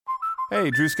Hey,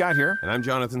 Drew Scott here. And I'm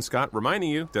Jonathan Scott,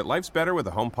 reminding you that life's better with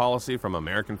a home policy from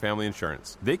American Family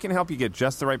Insurance. They can help you get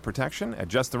just the right protection at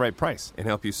just the right price. And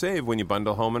help you save when you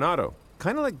bundle home and auto.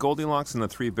 Kind of like Goldilocks and the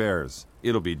Three Bears.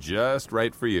 It'll be just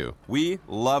right for you. We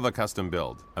love a custom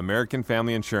build. American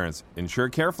Family Insurance. Insure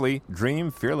carefully, dream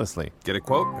fearlessly. Get a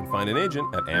quote and find an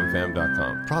agent at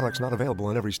amfam.com. Products not available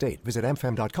in every state. Visit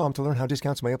amfam.com to learn how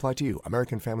discounts may apply to you.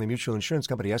 American Family Mutual Insurance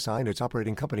Company, SI, and its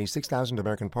operating company, 6000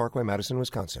 American Parkway, Madison,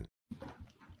 Wisconsin.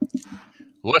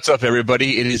 What's up,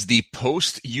 everybody? It is the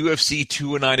post-UFC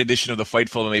 209 edition of the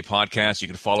Fightful MMA podcast. You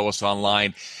can follow us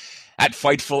online at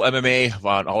Fightful MMA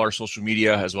on all our social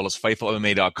media, as well as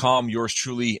FightfulMMA.com. Yours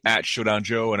truly at Showdown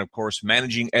Joe, and of course,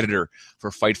 managing editor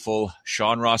for Fightful,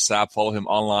 Sean Ross Sapp. Follow him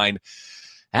online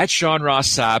at Sean Ross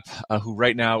Sapp, who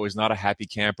right now is not a happy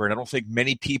camper. And I don't think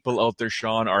many people out there,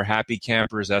 Sean, are happy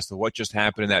campers as to what just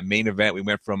happened in that main event. We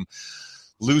went from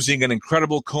losing an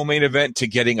incredible co-main event to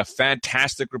getting a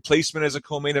fantastic replacement as a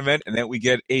co-main event, and then we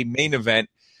get a main event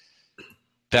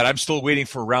that I'm still waiting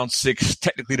for round 6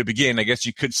 technically to begin. I guess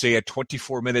you could say at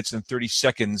 24 minutes and 30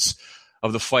 seconds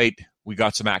of the fight, we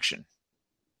got some action.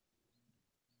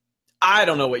 I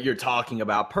don't know what you're talking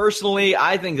about. Personally,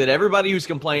 I think that everybody who's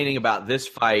complaining about this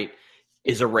fight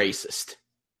is a racist.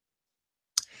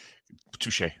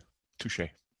 Touche.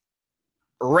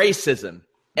 Racism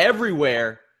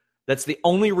everywhere. That's the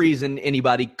only reason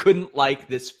anybody couldn't like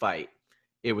this fight.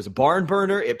 It was a barn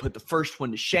burner. It put the first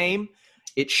one to shame.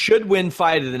 It should win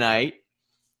fight of the night.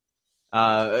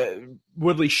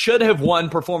 Woodley should have won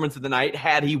performance of the night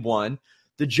had he won.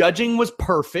 The judging was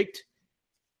perfect.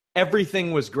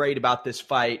 Everything was great about this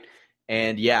fight.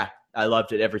 And yeah, I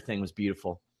loved it. Everything was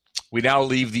beautiful. We now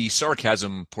leave the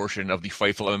sarcasm portion of the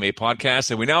Fightful MMA podcast,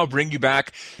 and we now bring you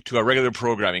back to our regular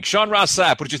programming. Sean Ross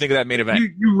Sapp, what did you think of that main event?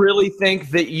 You really think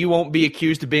that you won't be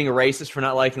accused of being a racist for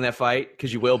not liking that fight?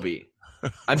 Because you will be.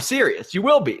 I'm serious. You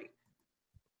will be.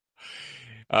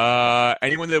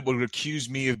 Anyone that would accuse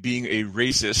me of being a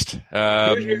racist,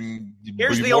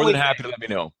 here's would be the more only than happy thing. to let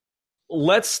me know.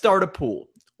 Let's start a pool.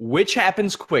 Which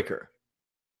happens quicker?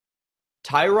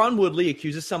 Tyron Woodley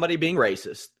accuses somebody of being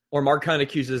racist, or Mark Hunt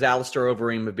accuses Alistair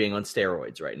Overeem of being on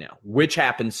steroids right now? Which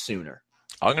happens sooner?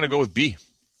 I'm going to go with B.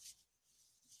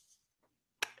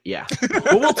 Yeah.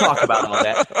 Well, we'll talk about all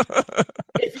that.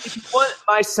 If you want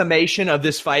my summation of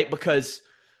this fight, because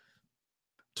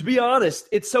to be honest,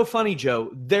 it's so funny,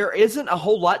 Joe. There isn't a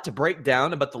whole lot to break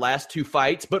down about the last two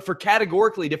fights, but for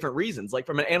categorically different reasons, like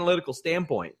from an analytical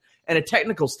standpoint and a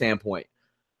technical standpoint.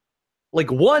 Like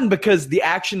one, because the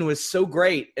action was so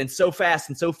great and so fast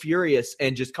and so furious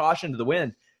and just caution to the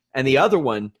wind. And the other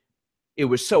one, it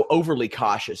was so overly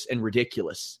cautious and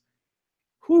ridiculous.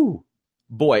 Whew.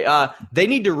 Boy, they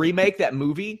need to remake that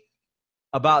movie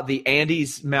about the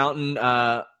Andes Mountain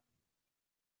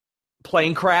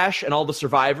plane crash and all the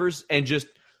survivors and just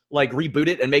like reboot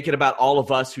it and make it about all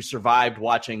of us who survived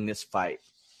watching this fight.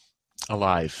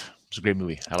 Alive. It's a great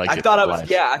movie. I like it. I thought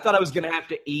I was going to have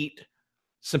to eat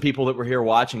some people that were here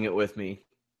watching it with me.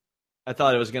 I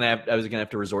thought I was going to have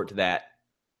to resort to that.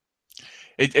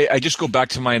 I just go back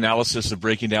to my analysis of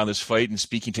breaking down this fight and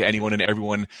speaking to anyone and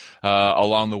everyone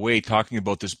along the way, talking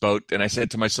about this bout. And I said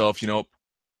to myself,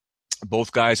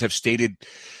 both guys have stated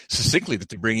succinctly that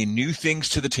they're bringing new things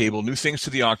to the table, new things to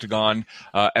the octagon.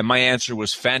 And my answer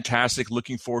was fantastic.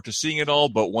 Looking forward to seeing it all.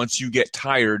 But once you get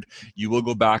tired, you will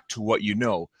go back to what you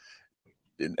know.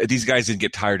 These guys didn't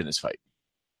get tired in this fight.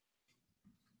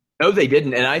 No, they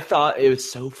didn't. And I thought it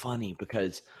was so funny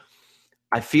because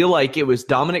I feel like it was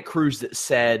Dominic Cruz that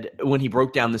said when he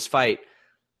broke down this fight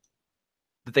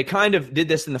that they kind of did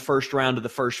this in the first round of the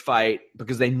first fight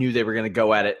because they knew they were going to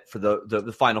go at it for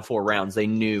the final 4 rounds. They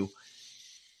knew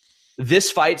this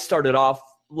fight started off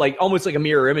like almost like a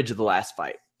mirror image of the last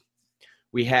fight.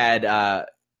 We had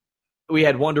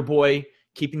Wonder Boy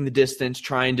keeping the distance,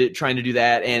 trying to do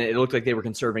that, and it looked like they were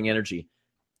conserving energy.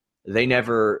 They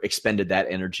never expended that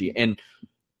energy. And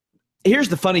here's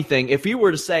the funny thing. If you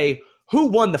were to say, who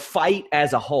won the fight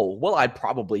as a whole? Well, I'd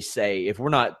probably say, if we're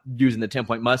not using the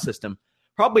 10-point must system,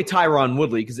 probably Tyron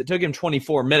Woodley, because it took him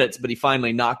 24 minutes, but he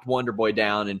finally knocked Wonder Boy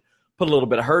down and put a little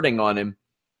bit of hurting on him.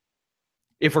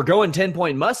 If we're going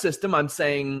 10-point must system, I'm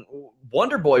saying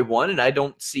Wonder Boy won, and I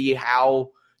don't see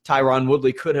how Tyron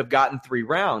Woodley could have gotten 3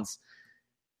 rounds.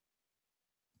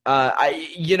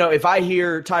 If I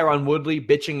hear Tyron Woodley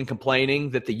bitching and complaining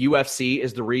that the UFC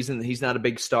is the reason that he's not a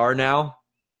big star now,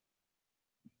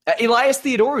 Elias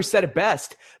Theodorou said it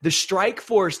best. The strike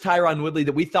force Tyron Woodley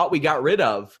that we thought we got rid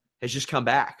of has just come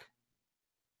back.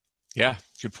 Yeah,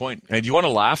 good point. And do you want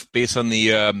to laugh based on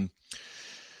the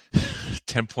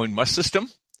 10-point must system?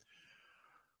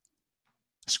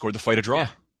 Scored the fight a draw. Yeah.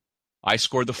 I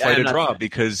scored the fight a draw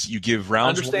because you give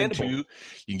rounds 1 and 2. You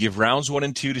can give rounds 1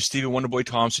 and 2 to Stephen Wonderboy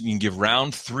Thompson. You can give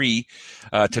round 3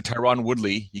 to Tyron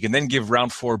Woodley. You can then give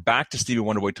round 4 back to Stephen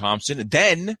Wonderboy Thompson. And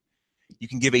then you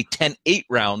can give a 10-8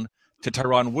 round to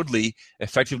Tyron Woodley,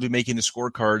 effectively making the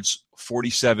scorecards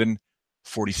 47-47.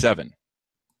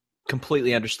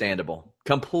 Completely understandable.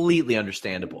 Completely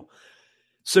understandable.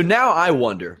 So now I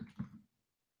wonder,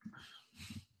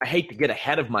 I hate to get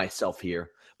ahead of myself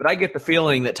here, but I get the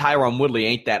feeling that Tyron Woodley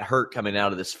ain't that hurt coming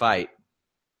out of this fight.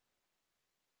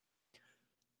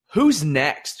 Who's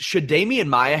next? Should Damian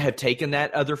Maia have taken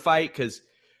that other fight? Because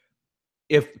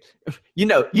if you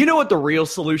know what the real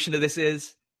solution to this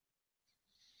is?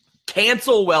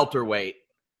 Cancel welterweight.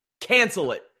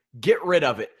 Cancel it. Get rid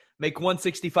of it. Make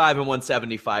 165 and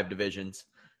 175 divisions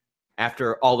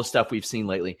after all the stuff we've seen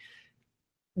lately.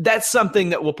 That's something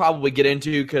that we'll probably get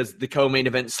into because the co-main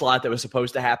event slot that was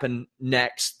supposed to happen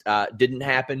next didn't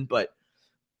happen, but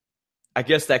I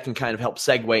guess that can kind of help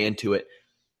segue into it.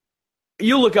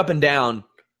 You look up and down,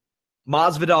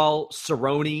 Masvidal,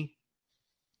 Cerrone,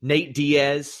 Nate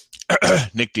Diaz.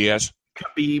 Nick Diaz.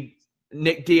 Khabib,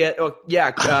 Nick Diaz. Oh,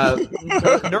 yeah.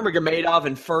 Nurmagomedov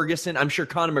and Ferguson. I'm sure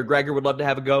Conor McGregor would love to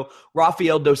have a go.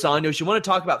 Rafael Dos Anjos. You want to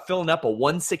talk about filling up a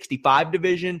 165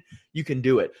 division? You can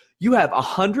do it. You have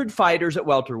 100 fighters at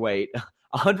welterweight,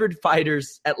 100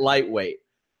 fighters at lightweight.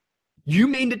 You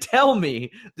mean to tell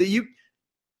me that you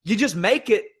just make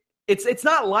it? It's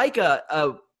not like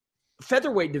a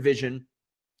featherweight division.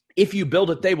 If you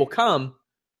build it, they will come.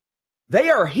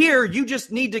 They are here. You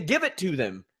just need to give it to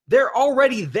them. They're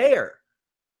already there.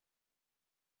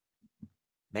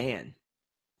 Man.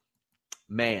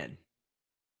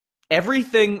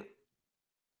 Everything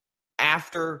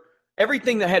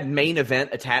that had main event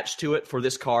attached to it for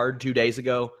this card 2 days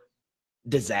ago,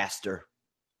 disaster.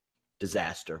 It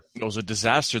was a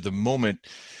disaster the moment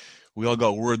we all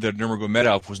got word that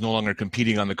Nurmagomedov was no longer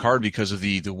competing on the card because of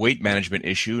the weight management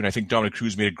issue. And I think Dominic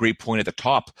Cruz made a great point at the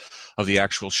top of the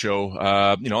actual show.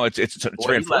 It's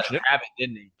very unfortunate. He let him have it,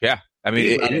 didn't he? Yeah. I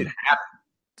mean,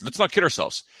 let's not kid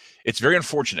ourselves. It's very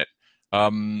unfortunate.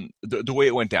 The way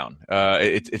it went down,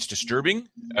 it's disturbing.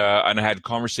 And I had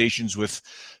conversations with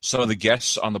some of the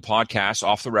guests on the podcast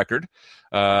off the record,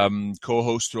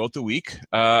 co-hosts throughout the week.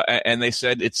 And they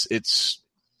said it's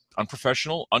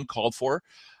unprofessional, uncalled for.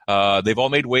 They've all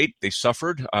made weight. They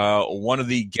suffered. One of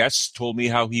the guests told me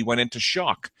how he went into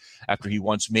shock after he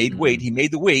once made weight. He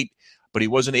made the weight, but he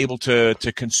wasn't able to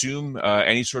consume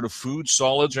any sort of food,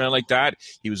 solids, or anything like that.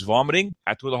 He was vomiting,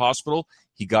 had to go to the hospital.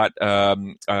 He got,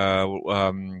 what's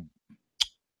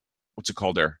it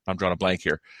called there? I'm drawing a blank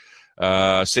here.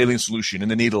 Saline solution in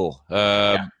the needle.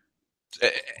 Got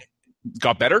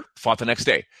better, fought the next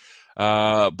day.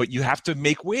 But you have to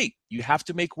make weight.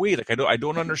 Like I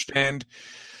don't understand.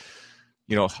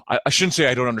 I shouldn't say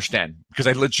I don't understand because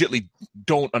I legitimately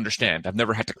don't understand. I've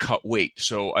never had to cut weight,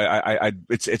 so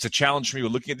it's a challenge for me. We're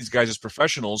looking at these guys as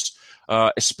professionals,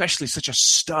 especially such a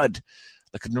stud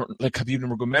like Khabib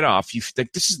Nurmagomedov. You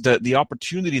think this is the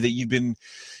opportunity that you've been,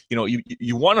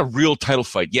 you want a real title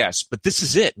fight, yes, but this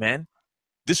is it, man.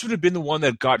 This would have been the one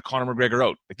that got Conor McGregor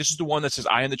out. Like this is the one that says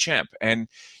I am the champ, and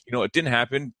it didn't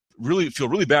happen. Really feel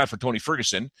really bad for Tony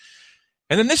Ferguson,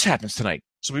 and then this happens tonight.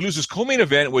 So we lose this co-main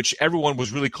event, which everyone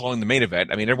was really calling the main event.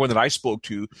 I mean, everyone that I spoke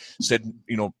to said,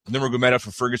 Nurmagomedov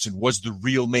for Ferguson was the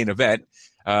real main event,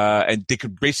 and they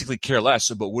could basically care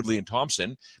less about Woodley and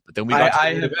Thompson. But then we got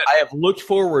I have looked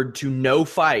forward to no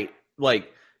fight,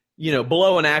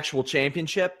 below an actual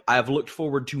championship. I have looked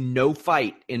forward to no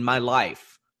fight in my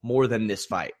life more than this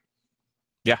fight.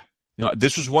 Yeah.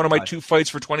 This was one of my 2 fights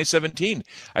for 2017.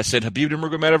 I said Khabib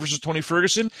Nurmagomedov versus Tony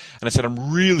Ferguson, and I said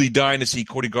I'm really dying to see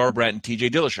Cody Garbrandt and TJ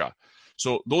Dillashaw.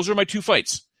 So those are my 2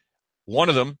 fights. One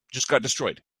of them just got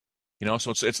destroyed.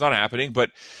 So it's not happening. But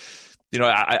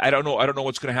I don't know. I don't know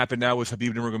what's going to happen now with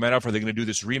Khabib Nurmagomedov. Are they going to do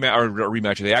this rematch? Are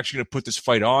they actually going to put this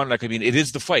fight on? It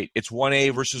is the fight. It's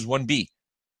 1A versus 1B.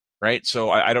 Right, so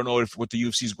I don't know what the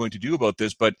UFC is going to do about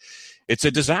this, but it's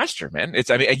a disaster, man.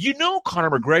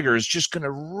 Conor McGregor is just going to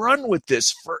run with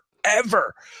this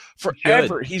forever.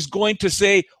 He's going to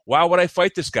say, "Why would I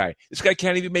fight this guy? This guy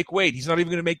can't even make weight. He's not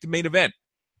even going to make the main event.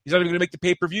 He's not even going to make the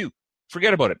pay-per-view.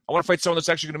 Forget about it. I want to fight someone that's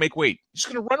actually going to make weight." He's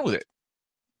going to run with it.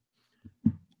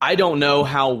 I don't know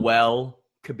how well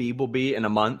Khabib will be in a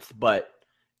month, but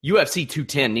UFC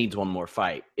 210 needs one more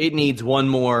fight. It needs one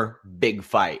more big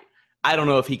fight. I don't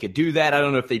know if he could do that. I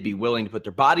don't know if they'd be willing to put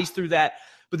their bodies through that.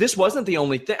 But this wasn't the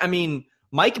only thing. I mean,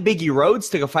 Mike Biggie Rhodes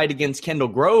took a fight against Kendall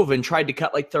Grove and tried to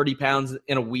cut 30 pounds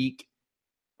in a week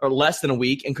or less than a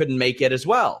week and couldn't make it as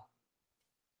well.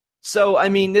 So, I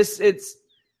mean, it's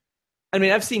I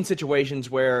mean, I've seen situations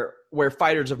where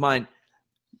fighters of mine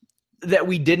that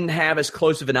we didn't have as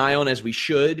close of an eye on as we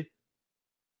should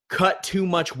cut too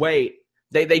much weight.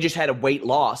 They just had a weight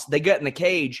loss. They got in the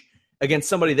cage against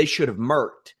somebody they should have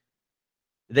murked.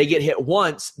 They get hit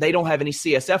once. They don't have any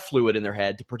CSF fluid in their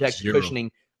head to protect the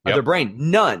cushioning of their brain.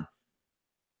 None.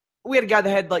 We had a guy that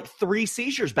had like 3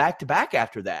 seizures back to back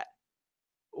after that.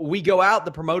 We go out.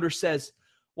 The promoter says,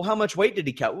 well, how much weight did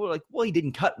he cut? We're like, well, he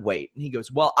didn't cut weight. And he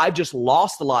goes, well, I just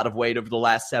lost a lot of weight over the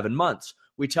last 7 months.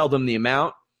 We tell them the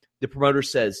amount. The promoter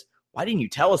says, why didn't you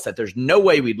tell us that? There's no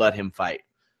way we'd let him fight.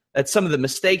 That's some of the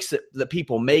mistakes that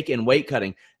people make in weight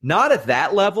cutting. Not at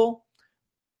that level,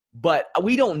 but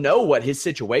we don't know what his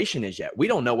situation is yet. We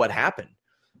don't know what happened.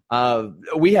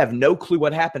 We have no clue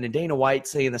what happened. And Dana White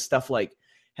saying the stuff like,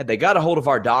 had they got a hold of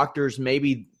our doctors,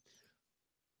 maybe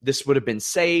this would have been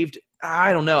saved.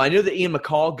 I don't know. I know that Ian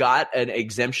McCall got an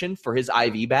exemption for his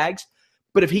IV bags,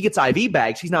 but if he gets IV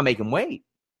bags, he's not making weight.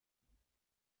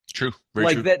 True.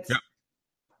 Very true. That. Yep.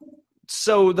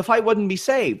 So the fight wouldn't be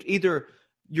saved. Either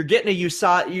you're getting a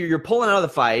USADA, you're pulling out of the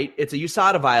fight, it's a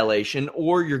USADA violation,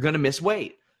 or you're going to miss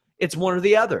weight. It's one or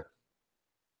the other.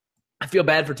 I feel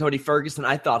bad for Tony Ferguson.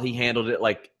 I thought he handled it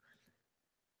like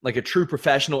a true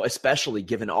professional, especially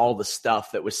given all the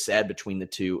stuff that was said between the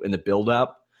two in the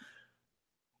build-up.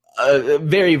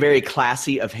 Very, very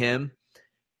classy of him.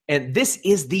 And this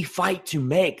is the fight to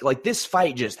make. Like, this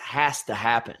fight just has to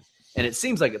happen. And it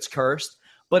seems like it's cursed,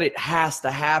 but it has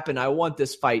to happen. I want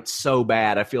this fight so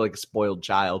bad. I feel like a spoiled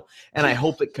child. And I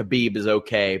hope that Khabib is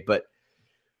okay. But,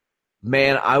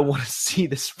 man, I want to see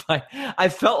this fight. I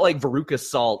felt like Veruca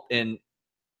Salt in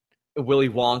Willy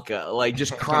Wonka, like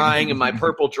just crying in my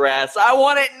purple dress. I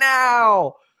want it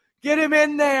now. Get him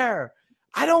in there.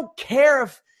 I don't care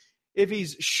if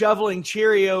he's shoveling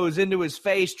Cheerios into his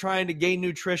face trying to gain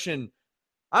nutrition.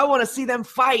 I want to see them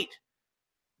fight.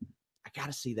 I got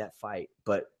to see that fight.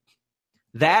 But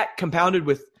that compounded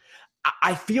with,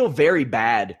 I feel very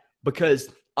bad because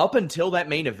up until that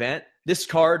main event, this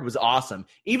card was awesome.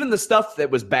 Even the stuff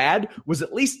that was bad was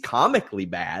at least comically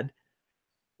bad.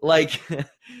 Like,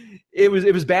 it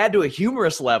was bad to a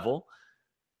humorous level.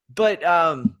 But,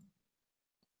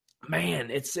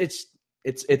 man, it's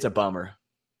a bummer.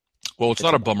 Well, it's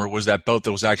not a bummer. Was that belt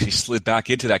that was actually slid back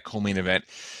into that co-main event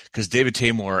because David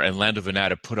Tamor and Lando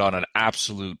Venata put on an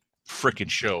absolute freaking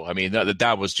show. I mean,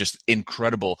 that was just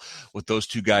incredible what those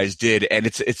two guys did. And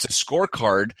it's a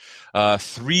scorecard.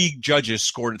 3 judges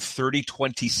scored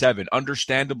 30-27.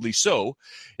 Understandably so.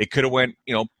 It could have went,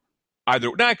 either.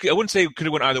 No, I wouldn't say it could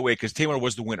have went either way because Tamor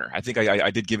was the winner. I think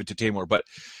I did give it to Tamor, but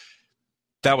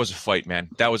that was a fight, man.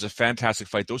 That was a fantastic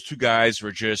fight. Those two guys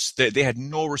were just, they had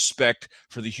no respect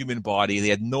for the human body. They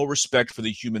had no respect for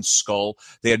the human skull.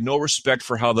 They had no respect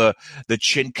for how the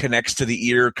chin connects to the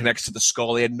ear, connects to the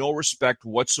skull. They had no respect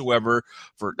whatsoever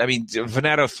for,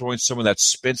 Venata throwing some of that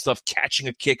spin stuff, catching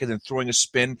a kick and then throwing a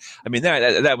spin. I mean,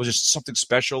 that was just something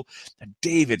special. And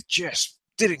David just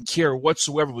didn't care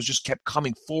whatsoever, was just kept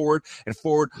coming forward and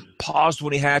forward, paused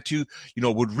when he had to,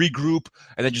 would regroup,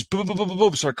 and then just boom, boom, boom, boom,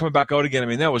 boom, start coming back out again. I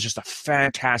mean, that was just a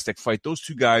fantastic fight. Those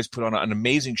two guys put on an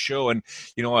amazing show, and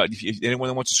if anyone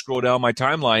that wants to scroll down my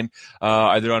timeline,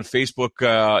 either on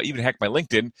Facebook, even heck, my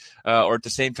LinkedIn, or at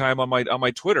the same time on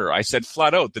my Twitter, I said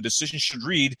flat out, the decision should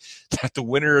read that the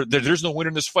winner, there's no winner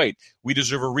in this fight. We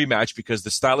deserve a rematch because the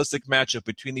stylistic matchup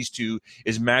between these two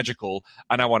is magical,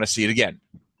 and I want to see it again.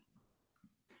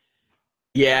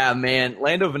 Yeah, man.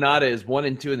 Lando Venata is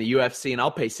 1-2 in the UFC, and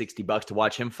I'll pay $60 to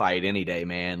watch him fight any day,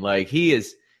 man. Like, he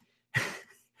is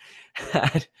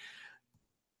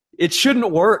it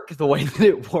shouldn't work the way that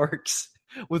it works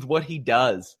with what he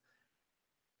does.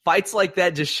 Fights like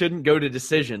that just shouldn't go to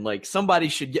decision. Like, somebody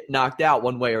should get knocked out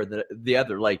one way or the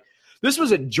other. Like, this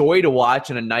was a joy to watch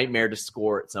and a nightmare to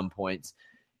score at some points.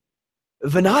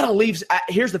 Venata leaves.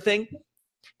 Here's the thing.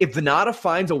 If Venata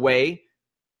finds a way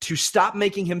to stop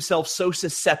making himself so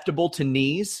susceptible to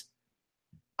knees,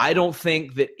 I don't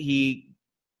think that he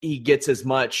gets as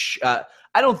much. I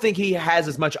don't think he has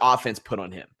as much offense put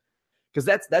on him, because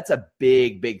that's a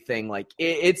big thing. Like,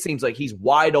 it seems like he's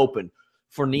wide open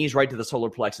for knees right to the solar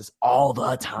plexus all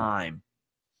the time.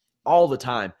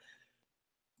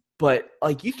 But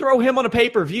like, you throw him on a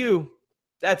pay-per-view,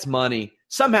 that's money.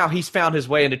 Somehow he's found his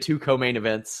way into 2 co-main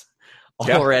events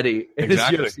already in his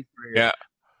UFC career. Yeah.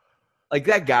 Like,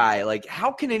 that guy, like,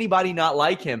 how can anybody not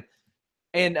like him?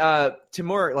 And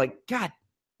Timur, like, God,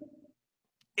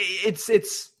 it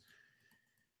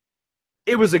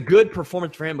was a good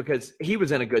performance for him because he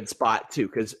was in a good spot too.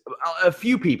 Because a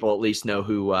few people at least know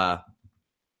who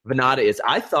Venata is.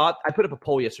 I put up a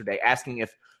poll yesterday asking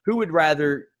who would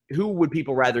rather who would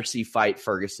people rather see fight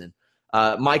Ferguson?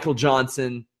 Michael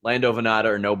Johnson, Lando Venata,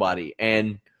 or nobody?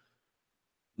 And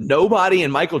nobody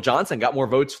and Michael Johnson got more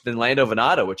votes than Lando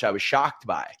Venata, which I was shocked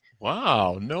by.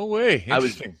 Wow, no way.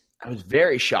 Interesting. I was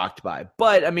very shocked by.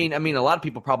 But, I mean, a lot of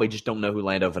people probably just don't know who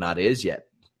Lando Venata is yet.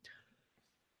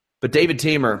 But David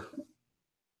Teemer,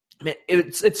 man,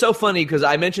 it's so funny because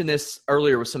I mentioned this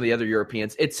earlier with some of the other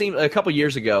Europeans. It seemed a couple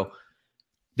years ago,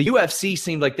 the UFC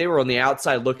seemed like they were on the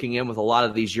outside looking in with a lot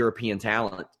of these European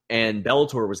talent, and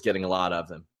Bellator was getting a lot of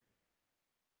them.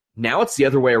 Now it's the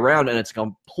other way around, and it's a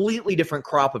completely different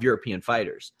crop of European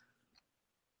fighters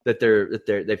that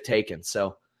they've taken.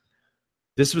 So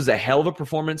this was a hell of a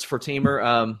performance for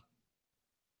Teemer.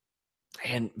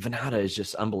 And Venata is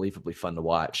just unbelievably fun to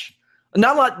watch.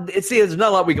 Not a lot. There's not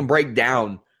a lot we can break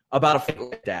down about a fight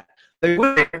like that. They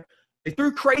went there, they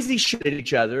threw crazy shit at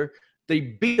each other. They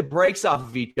beat the brakes off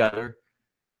of each other.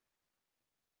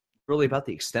 Really about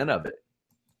the extent of it.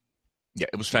 Yeah,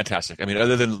 it was fantastic. I mean,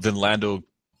 other than Lando,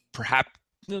 perhaps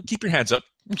keep your hands up.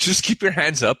 Just keep your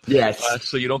hands up. Yes.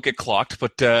 So you don't get clocked.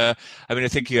 But I mean, I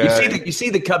think you see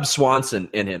the Cub Swanson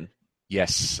in him.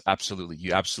 Yes, absolutely.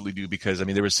 You absolutely do, because I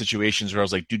mean, there were situations where I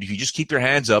was like, dude, if you just keep your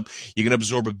hands up, you're going to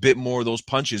absorb a bit more of those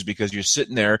punches because you're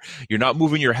sitting there, you're not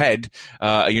moving your head,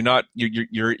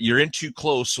 you're in too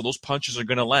close, so those punches are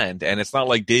going to land. And it's not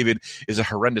like David is a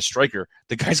horrendous striker.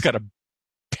 The guy's got a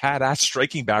badass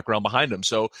striking background behind him,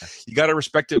 so you got to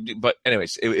respect it. But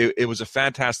anyways, it was a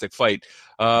fantastic fight.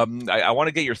 I want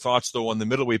to get your thoughts though on the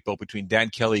middleweight belt between Dan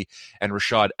Kelly and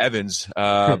Rashad Evans,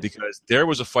 because there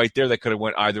was a fight there that could have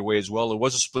went either way as well. It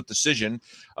was a split decision.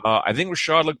 I think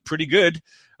Rashad looked pretty good.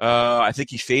 I think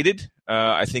he faded.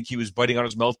 I think he was biting on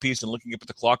his mouthpiece and looking up at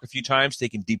the clock a few times,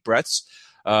 taking deep breaths.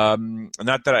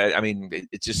 Not that I mean,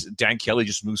 it's just Dan Kelly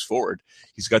just moves forward.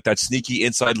 He's got that sneaky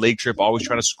inside leg trip, always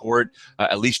trying to score it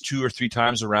at least 2 or 3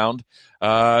 times around.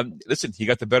 Listen, he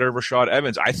got the better of Rashad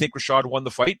Evans. I think Rashad won the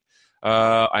fight.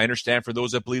 I understand for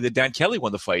those that believe that Dan Kelly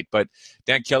won the fight, but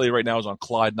Dan Kelly right now is on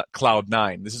cloud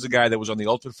 9. This is a guy that was on the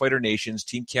Ultimate Fighter Nations,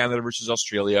 Team Canada versus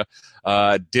Australia.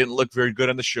 Didn't look very good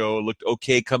on the show. Looked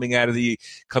okay coming out of the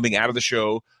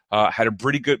show. Had a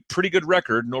pretty good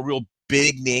record. No real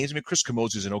big names. I mean, Chris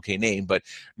Camozzi is an okay name, but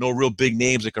no real big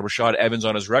names like a Rashad Evans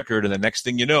on his record. And the next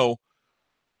thing you know,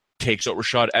 takes out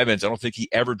Rashad Evans. I don't think he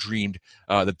ever dreamed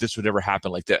that this would ever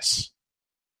happen like this.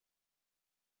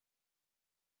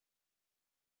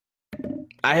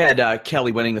 I had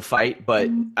Kelly winning the fight, but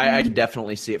I can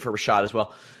definitely see it for Rashad as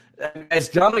well. As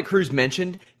Dominic Cruz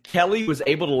mentioned, Kelly was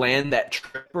able to land that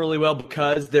trip really well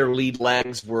because their lead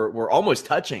legs were almost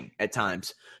touching at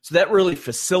times. So that really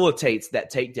facilitates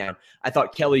that takedown. I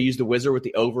thought Kelly used the whizzer with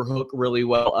the overhook really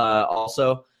well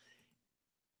also.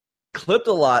 Clipped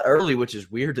a lot early, which is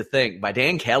weird to think, by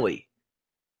Dan Kelly.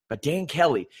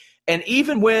 And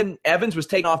even when Evans was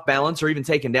taken off balance or even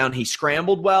taken down, he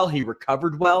scrambled well, he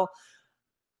recovered well.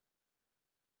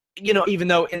 You know, even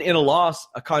though in a loss,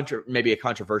 maybe a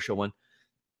controversial one,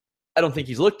 I don't think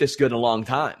he's looked this good in a long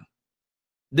time.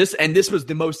 This was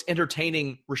the most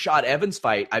entertaining Rashad Evans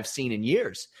fight I've seen in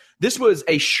years. This was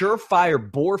a surefire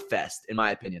bore fest, in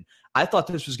my opinion. I thought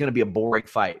this was going to be a boring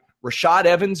fight. Rashad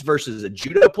Evans versus a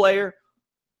judo player.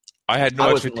 I had no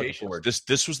expectations.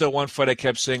 This was the one fight I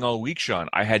kept saying all week, Sean.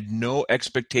 I had no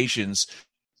expectations.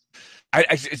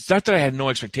 It's not that I had no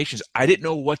expectations. I didn't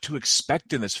know what to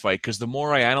expect in this fight because the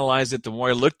more I analyzed it, the more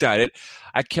I looked at it,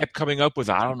 I kept coming up with,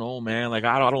 I don't know, man. Like,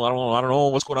 I don't know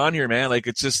what's going on here, man. Like,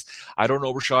 it's just, I don't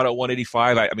know Rashad at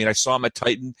 185. I mean, I saw him at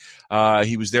Titan.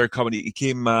 He was there coming. He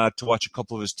came to watch a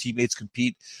couple of his teammates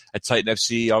compete at Titan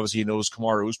FC. Obviously, he knows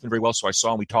Kamaru Usman very well, so I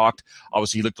saw him. We talked.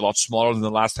 Obviously, he looked a lot smaller than the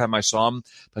last time I saw him.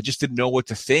 But I just didn't know what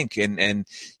to think. And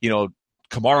you know,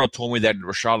 Kamaru told me that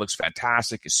Rashad looks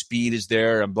fantastic. His speed is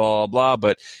there and blah, blah, blah.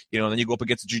 But, you know, then you go up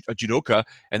against a judoka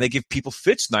and they give people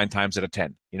fits 9 times out of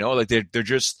 10. You know, like they're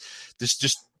just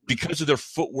because of their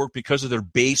footwork, because of their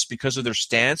base, because of their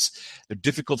stance, they're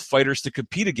difficult fighters to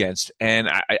compete against. And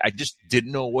I just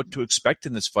didn't know what to expect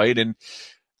in this fight. And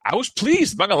I was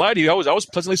pleased. I'm not going to lie to you. I was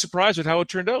pleasantly surprised with how it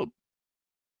turned out.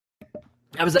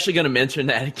 I was actually going to mention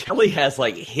that Kelly has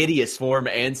like hideous form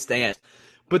and stance.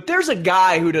 But there's a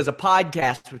guy who does a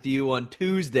podcast with you on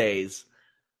Tuesdays.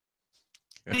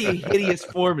 Pretty hideous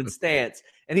form and stance.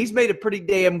 And he's made a pretty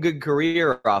damn good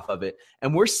career off of it.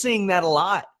 And we're seeing that a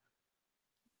lot.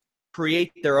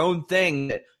 Create their own thing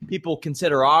that people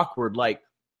consider awkward, like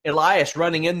Elias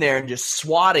running in there and just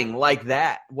swatting like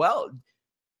that. Well,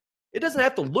 it doesn't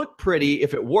have to look pretty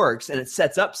if it works and it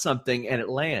sets up something and it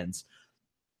lands.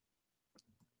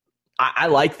 I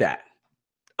like that.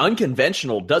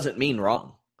 Unconventional doesn't mean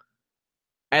wrong.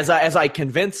 As I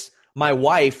convince my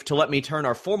wife to let me turn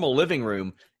our formal living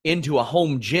room into a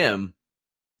home gym,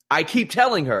 I keep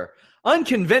telling her,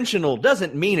 unconventional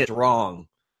doesn't mean it's wrong.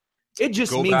 It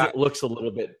just means it looks a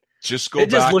little bit. Just go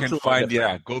back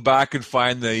and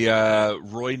find the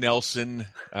Roy Nelson.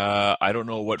 I don't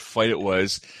know what fight it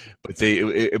was, but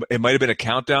it might have been a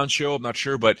countdown show. I'm not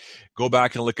sure, but go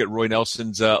back and look at Roy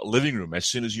Nelson's living room. As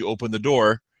soon as you open the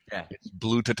door, it's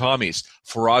blue tatamis.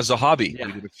 Faraz Zahabi.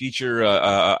 We did a feature,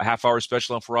 a half-hour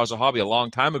special on Faraz Zahabi a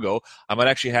long time ago. I might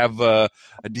actually have a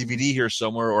DVD here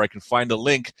somewhere, or I can find a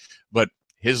link. But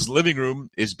his living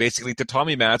room is basically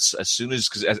tatami mats. As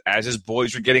his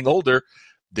boys were getting older,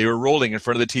 they were rolling in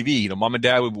front of the TV. You know, mom and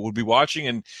dad would be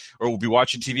watching would be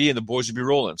watching TV, and the boys would be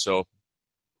rolling. So,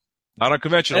 not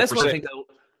unconventional.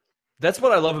 That's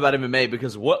what I love about MMA,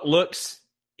 because what looks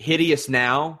hideous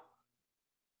now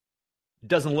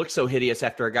doesn't look so hideous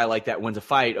after a guy like that wins a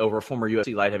fight over a former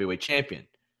UFC light heavyweight champion.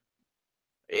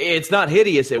 It's not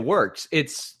hideous; it works.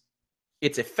 It's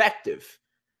effective.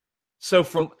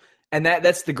 So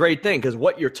that's the great thing, because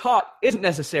what you're taught isn't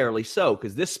necessarily so,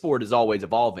 because this sport is always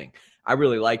evolving. I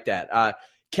really like that.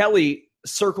 Kelly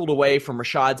circled away from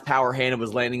Rashad's power hand and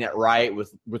was landing that right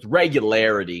with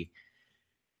regularity.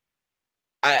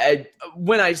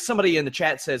 When somebody in the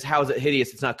chat says, how is it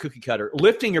hideous? It's not cookie cutter.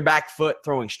 Lifting your back foot,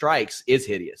 throwing strikes is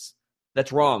hideous.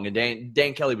 That's wrong. And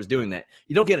Dan Kelly was doing that.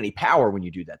 You don't get any power when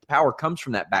you do that. The power comes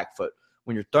from that back foot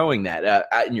when you're throwing that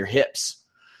in your hips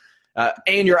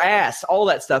and your ass, all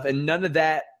that stuff. And none of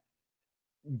that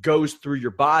goes through your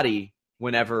body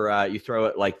whenever you throw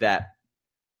it like that.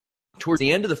 Towards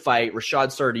the end of the fight,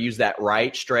 Rashad started to use that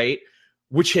right straight,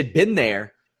 which had been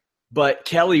there, but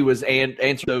Kelly was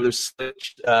answering those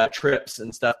trips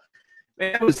and stuff.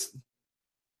 Man,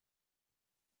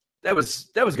 that was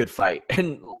a good fight.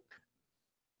 And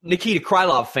Nikita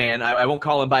Krylov fan, I won't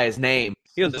call him by his name.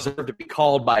 He doesn't deserve to be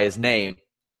called by his name.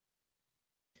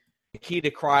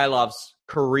 Nikita Krylov's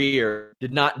career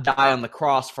did not die on the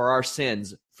cross for our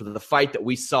sins for the fight that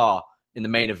we saw in the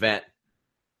main event.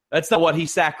 That's not what he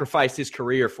sacrificed his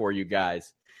career for, you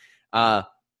guys.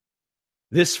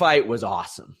 This fight was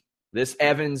awesome. This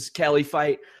Evans-Kelly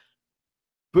fight.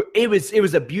 But it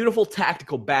was a beautiful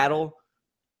tactical battle.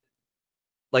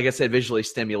 Like I said, visually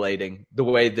stimulating the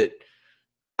way that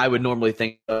I would normally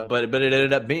think of, but it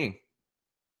ended up being.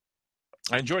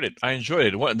 I enjoyed it.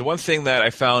 The one thing that I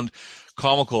found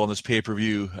comical on this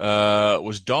pay-per-view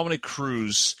was Dominic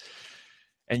Cruz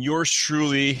and yours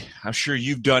truly. I'm sure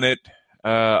you've done it.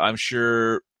 I'm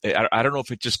sure – I don't know if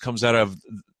it just comes out of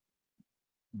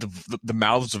the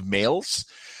mouths of males,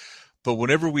 but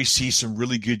whenever we see some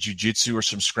really good jiu-jitsu or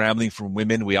some scrambling from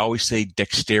women, we always say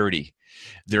dexterity.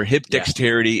 Their hip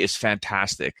dexterity is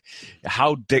fantastic.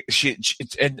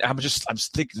 And I'm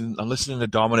thinking, I'm listening to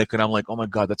Dominic, and I'm like, oh my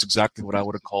God, that's exactly what I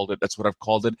would have called it. That's what I've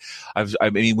called it.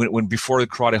 When before the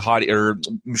Karate Hottie or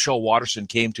Michelle Watterson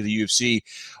came to the UFC,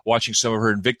 watching some of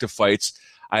her Invicta fights,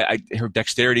 her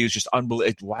dexterity was just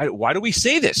unbelievable. Why do we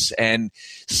say this? And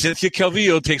Cynthia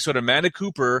Calvillo takes what Amanda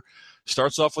Cooper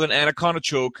starts off with an anaconda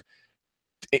choke.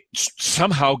 It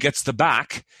somehow gets the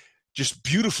back. Just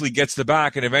beautifully gets the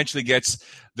back and eventually gets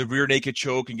the rear naked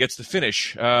choke and gets the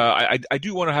finish. I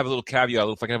do want to have a little caveat,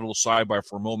 if I can have a little sidebar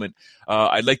for a moment.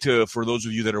 I'd like to, for those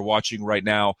of you that are watching right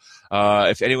now,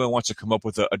 if anyone wants to come up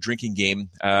with a drinking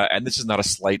game, and this is not a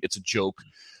slight, it's a joke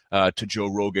to Joe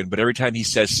Rogan, but every time he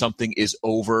says something is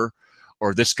over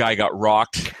or this guy got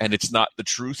rocked and it's not the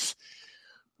truth,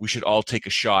 we should all take a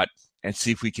shot and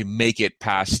see if we can make it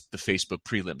past the Facebook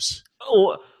prelims.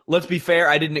 Oh, let's be fair.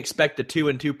 I didn't expect the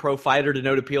 2-2 pro fighter to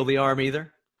know to peel the arm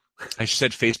either. I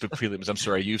said Facebook prelims. I'm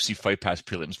sorry, UFC Fight Pass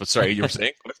prelims. But sorry, you were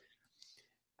saying?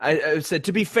 I said,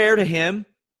 to be fair to him,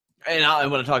 and I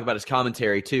want to talk about his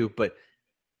commentary too, but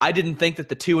I didn't think that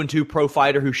the 2-2 pro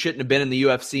fighter who shouldn't have been in the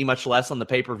UFC, much less on the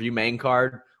pay-per-view main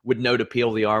card, would know to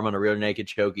peel the arm on a rear naked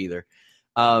choke either.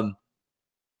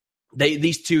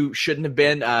 These two shouldn't have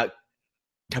been.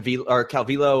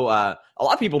 Calvillo, a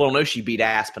lot of people don't know she beat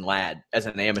Aspen Ladd as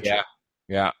an amateur.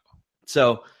 Yeah.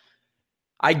 So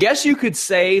I guess you could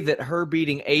say that her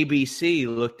beating ABC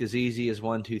looked as easy as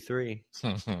 1, 2, 3.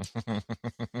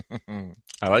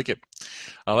 I like it.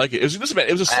 It was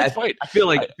a slick fight. I feel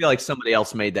like somebody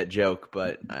else made that joke,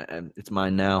 but it's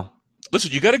mine now.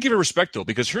 Listen, you got to give her respect, though,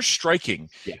 because her striking,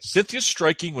 Cynthia's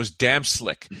striking was damn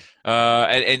slick.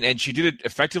 And she did it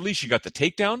effectively. She got the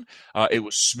takedown. It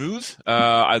was smooth.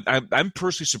 I'm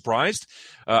personally surprised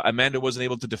Amanda wasn't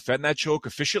able to defend that choke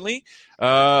efficiently.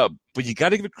 But you got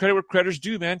to give it credit where credit's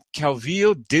due, man.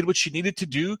 Calvillo did what she needed to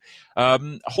do.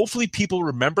 Hopefully people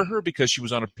remember her because she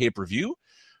was on a pay-per-view.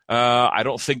 I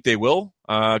don't think they will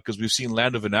because we've seen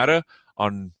Lando Venata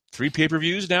on 3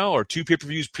 pay-per-views now, or 2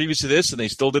 pay-per-views previous to this, and they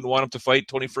still didn't want him to fight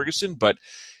Tony Ferguson. But,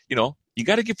 you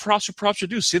got to give props where props are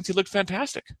due. Cynthia looked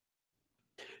fantastic.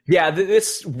 Yeah,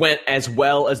 this went as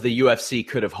well as the UFC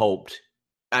could have hoped.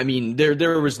 I mean,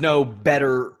 there was no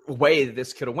better way that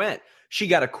this could have went. She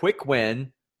got a quick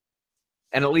win,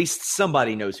 and at least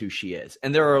somebody knows who she is.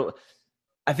 And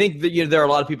I think that there are a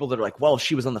lot of people that are like, well,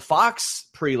 she was on the Fox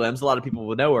prelims. A lot of people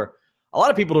will know her. A lot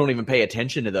of people don't even pay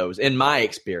attention to those, in my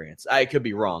experience. I could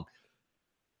be wrong.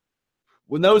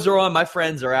 When those are on, my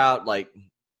friends are out like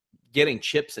getting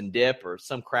chips and dip or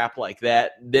some crap like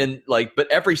that.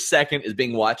 But every second is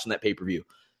being watched in that pay-per-view.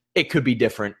 It could be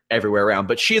different everywhere around,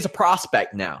 but she is a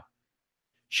prospect now.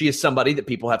 She is somebody that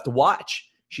people have to watch.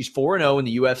 She's 4-0 in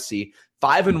the UFC,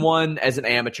 5-1 as an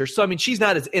amateur. So, I mean, she's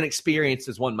not as inexperienced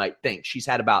as one might think. She's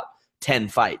had about 10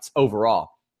 fights overall.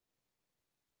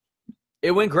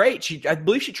 It went great. I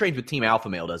believe she trains with Team Alpha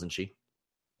Male, doesn't she?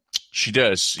 She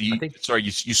does. Sorry,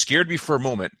 you scared me for a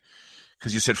moment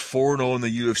because you said 4-0 in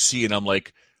the UFC, and I'm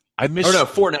like, I missed. Oh, no,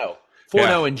 4-0.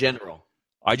 4-0 in general.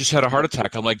 I just had a heart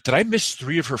attack. I'm like, did I miss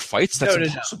 3 of her fights? That's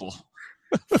impossible.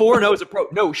 No. 4-0 is a pro.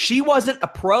 No, she wasn't a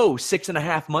pro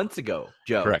 6.5 months ago,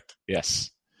 Joe. Correct. Yes.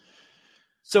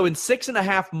 So in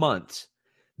 6.5 months,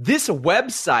 this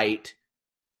website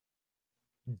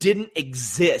didn't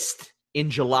exist in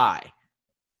July.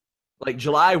 Like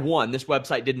July 1, this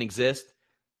website didn't exist.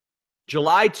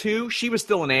 July 2, she was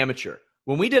still an amateur.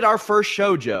 When we did our first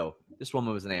show, Joe, this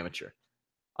woman was an amateur.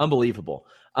 Unbelievable.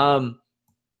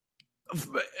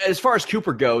 As far as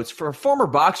Cooper goes, for a former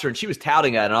boxer, and she was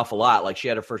touting that an awful lot, like she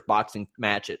had her first boxing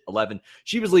match at 11,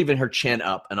 she was leaving her chin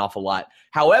up an awful lot.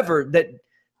 However, that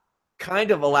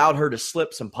kind of allowed her to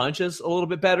slip some punches a little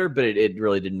bit better, but it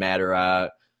really didn't matter.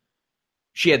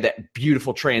 She had that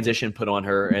beautiful transition put on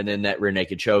her, and then that rear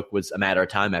naked choke was a matter of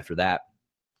time after that.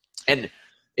 And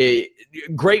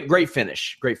great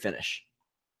finish. Great finish.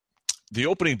 The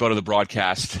opening butt of the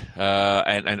broadcast,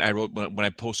 and I wrote when I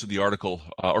posted the article,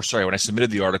 when I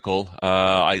submitted the article,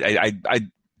 I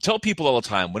tell people all the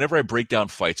time, whenever I break down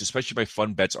fights, especially my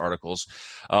Fun Bets articles,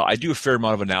 I do a fair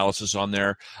amount of analysis on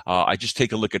there. I just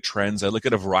take a look at trends. I look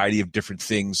at a variety of different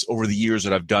things over the years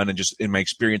that I've done and just in my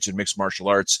experience in mixed martial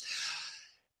arts.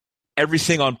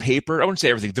 Everything on paper, I wouldn't say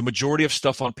everything, the majority of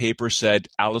stuff on paper said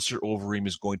Alistair Overeem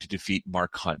is going to defeat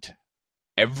Mark Hunt.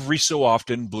 Every so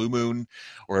often, blue moon,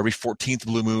 or every 14th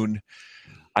blue moon,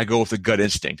 I go with a gut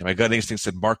instinct. My gut instinct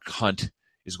said Mark Hunt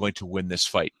is going to win this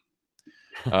fight.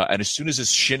 And as soon as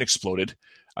his shin exploded,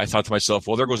 I thought to myself,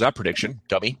 well, there goes that prediction,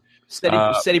 dummy. Said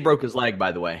he broke his leg,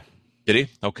 by the way. Did he?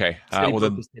 Okay.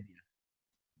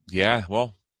 Yeah,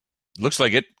 well, looks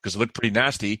like it because it looked pretty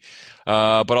nasty.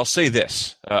 But I'll say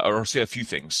this, or I'll say a few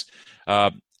things.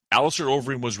 Alistair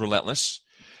Overeem was relentless,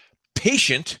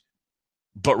 patient,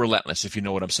 but relentless, if you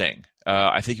know what I'm saying.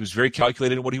 I think he was very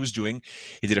calculated in what he was doing.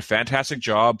 He did a fantastic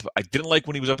job. I didn't like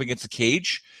when he was up against the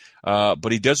cage,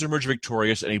 but he does emerge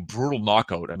victorious in a brutal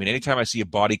knockout. I mean, anytime I see a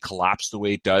body collapse the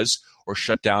way it does or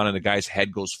shut down and the guy's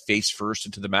head goes face first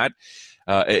into the mat,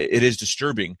 it is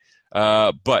disturbing.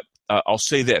 But I'll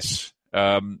say this.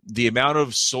 The amount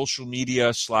of social media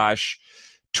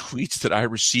 / tweets that I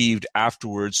received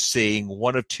afterwards saying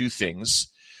one of two things.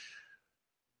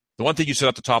 The one thing you said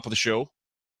at the top of the show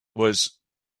was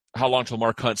how long till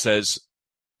Mark Hunt says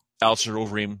Alistair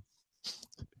Overeem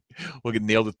will get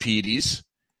nailed with PEDs.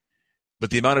 But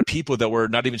the amount of people that were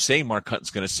not even saying Mark Hunt's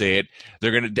going to say it,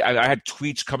 I had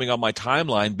tweets coming on my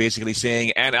timeline basically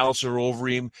saying, and Alistair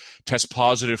Overeem test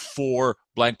positive for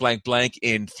blank, blank, blank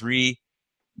in 3,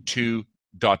 2, ...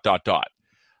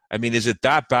 I mean, is it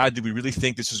that bad? Do we really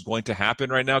think this is going to happen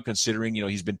right now, considering,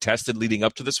 he's been tested leading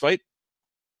up to this fight?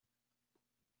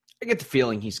 I get the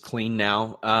feeling he's clean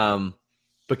now,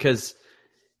 because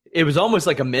it was almost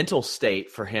like a mental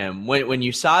state for him. When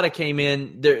USADA came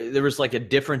in, there was like a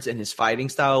difference in his fighting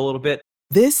style a little bit.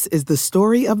 This is the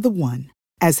story of the one.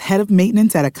 As head of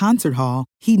maintenance at a concert hall,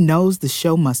 he knows the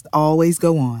show must always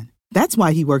go on. That's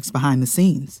why he works behind the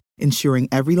scenes, ensuring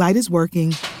every light is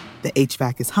working, the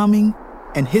HVAC is humming,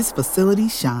 and his facility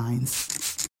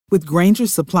shines. With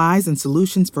Grainger's supplies and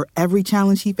solutions for every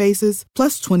challenge he faces,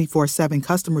 plus 24/7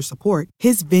 customer support,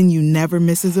 his venue never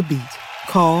misses a beat.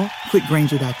 Call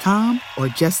quickgrainger.com or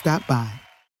just stop by.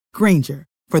 Grainger,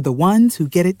 for the ones who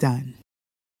get it done.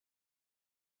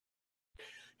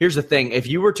 Here's the thing. If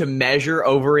you were to measure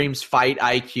Overeem's fight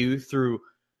IQ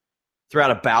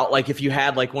throughout a bout, like if you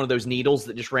had like one of those needles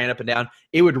that just ran up and down,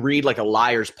 it would read like a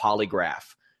liar's polygraph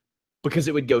because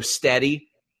it would go steady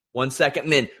 1 second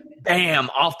and then bam,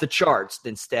 off the charts,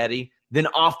 then steady, then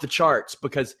off the charts,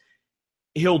 because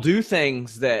he'll do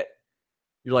things that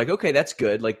You're like, okay, that's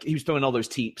good. Like, he was throwing all those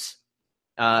teeps.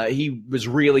 He was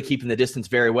really keeping the distance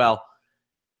very well.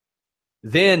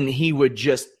 Then he would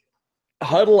just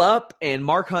huddle up, and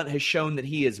Mark Hunt has shown that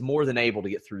he is more than able to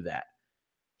get through that.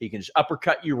 He can just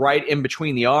uppercut you right in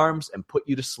between the arms and put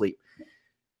you to sleep.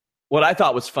 What I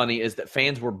thought was funny is that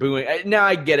fans were booing. Now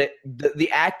I get it. The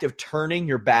act of turning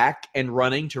your back and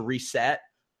running to reset,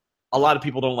 a lot of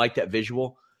people don't like that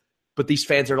visual. But these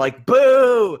fans are like,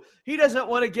 boo! He doesn't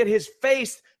want to get his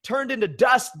face turned into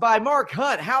dust by Mark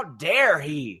Hunt. How dare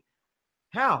he?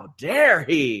 How dare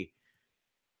he?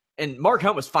 And Mark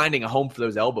Hunt was finding a home for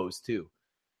those elbows, too.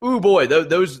 Ooh, boy,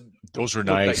 those were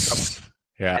nice.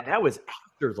 Yeah. And that was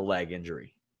after the leg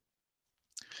injury.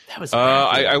 That was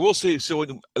I will say, so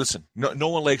listen, no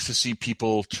one likes to see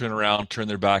people turn around, turn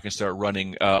their back, and start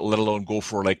running, let alone go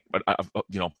for like,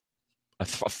 a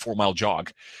 4-mile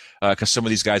jog. Because some of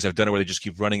these guys have done it where they just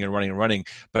keep running and running and running.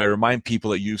 But I remind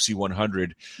people at UFC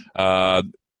 100,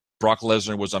 Brock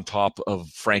Lesnar was on top of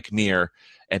Frank Mir,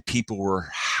 and people were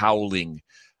howling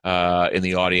in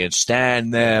the audience,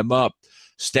 stand them up.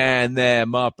 And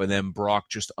then Brock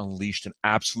just unleashed an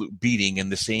absolute beating,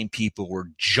 and the same people were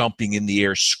jumping in the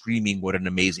air, screaming, what an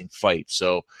amazing fight.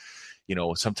 So,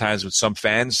 sometimes with some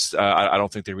fans, I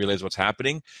don't think they realize what's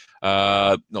happening.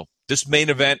 No, this main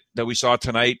event that we saw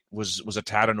tonight was a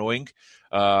tad annoying.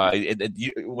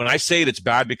 When I say it's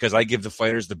bad because I give the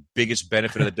fighters the biggest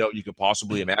benefit of the doubt you could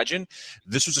possibly imagine,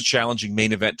 this was a challenging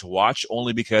main event to watch,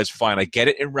 only because, fine, I get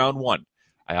it in round one.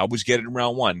 I always get it in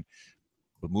round one.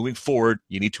 But moving forward,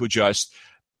 you need to adjust.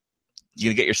 You're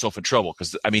going to get yourself in trouble.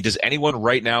 Because, does anyone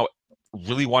right now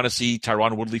really want to see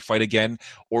Tyron Woodley fight again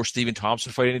or Stephen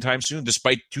Thompson fight anytime soon?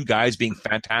 Despite two guys being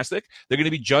fantastic, they're going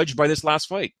to be judged by this last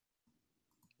fight.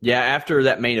 Yeah, after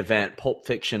that main event, Pulp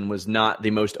Fiction was not the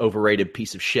most overrated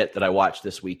piece of shit that I watched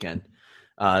this weekend.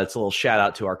 It's a little shout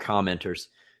out to our commenters.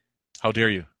 How dare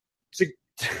you?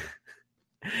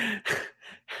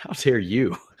 How dare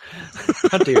you?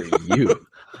 How dare you?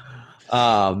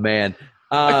 Oh, man.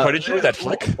 I quite enjoyed that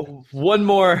flick. One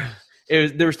more.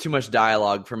 There was too much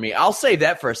dialogue for me. I'll save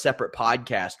that for a separate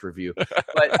podcast review.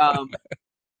 But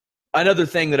another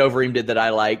thing that Overeem did that I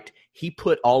liked, he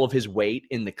put all of his weight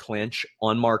in the clinch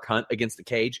on Mark Hunt against the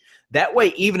cage. That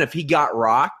way, even if he got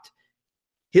rocked,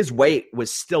 his weight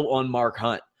was still on Mark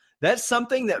Hunt. That's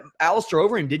something that Alistair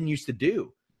Overeem didn't used to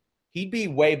do. He'd be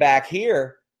way back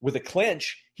here with a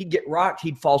clinch. He'd get rocked,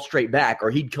 he'd fall straight back, or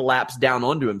he'd collapse down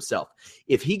onto himself.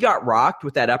 If he got rocked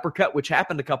with that uppercut, which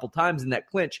happened a couple times in that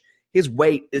clinch, his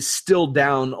weight is still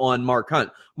down on Mark Hunt.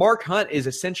 Mark Hunt is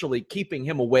essentially keeping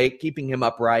him awake, keeping him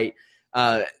upright,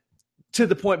 to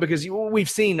the point, because we've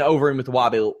seen Overeem with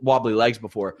wobbly legs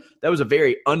before. That was a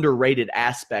very underrated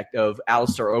aspect of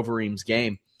Alistair Overeem's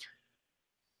game.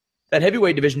 That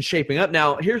heavyweight division shaping up.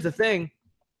 Now, here's the thing.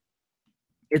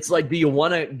 It's like, do you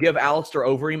want to give Alistair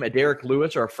Overeem a Derek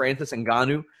Lewis or a Francis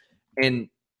Ngannou and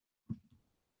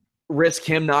risk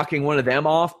him knocking one of them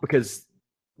off? Because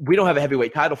we don't have a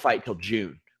heavyweight title fight till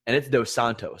June, and it's Dos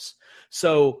Santos.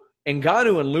 So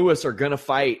Ngannou and Lewis are going to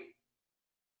fight.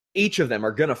 Each of them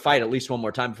are going to fight at least one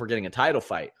more time before getting a title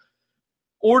fight.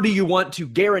 Or do you want to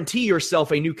guarantee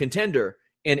yourself a new contender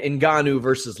in Ngannou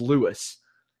versus Lewis?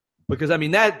 Because,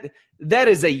 that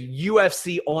is a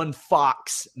UFC on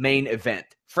Fox main event.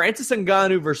 Francis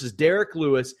Ngannou versus Derek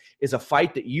Lewis is a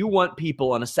fight that you want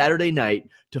people on a Saturday night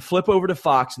to flip over to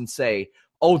Fox and say,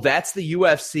 oh, that's the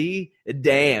UFC?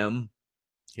 Damn.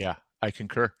 Yeah, I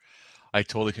concur. I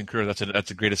totally concur.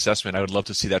 That's a great assessment. I would love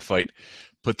to see that fight.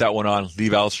 Put that one on.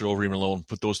 Leave Alistair Overeem alone.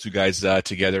 Put those two guys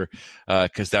together,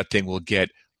 because that thing will get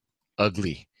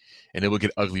ugly. And it will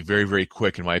get ugly very, very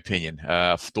quick, in my opinion.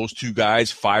 Those two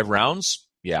guys, 5 rounds,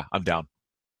 yeah, I'm down.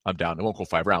 It won't go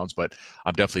 5 rounds, but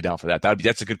I'm definitely down for that.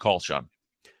 That's a good call, Sean.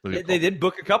 Really they did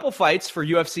book a couple fights for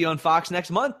UFC on Fox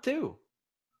next month, too.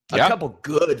 A couple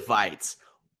good fights.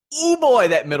 Ooh, boy,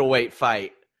 that middleweight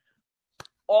fight.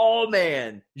 Oh,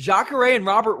 man. Jacare and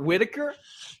Robert Whittaker?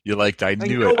 You liked I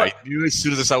knew it. I knew as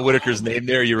soon as I saw Whittaker's name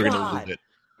there, you were going to lose it.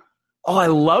 Oh, I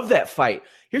love that fight.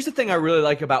 Here's the thing I really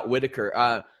like about Whittaker.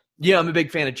 I'm a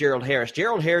big fan of Gerald Harris.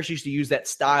 Gerald Harris used to use that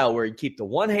style where he'd keep the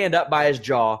one hand up by his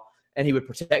jaw, and he would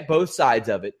protect both sides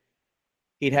of it.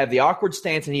 He'd have the awkward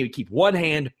stance, and he would keep one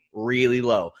hand really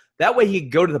low. That way he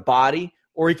could go to the body,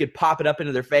 or he could pop it up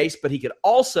into their face, but he could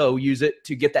also use it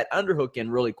to get that underhook in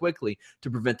really quickly to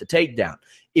prevent the takedown.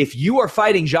 If you are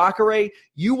fighting Jacare,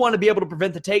 you want to be able to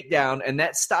prevent the takedown, and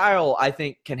that style, I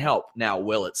think, can help. Now,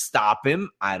 will it stop him?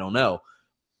 I don't know.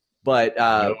 But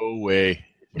no way.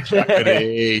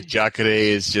 Jacare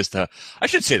is just a. I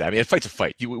should say that. I mean, a fight's a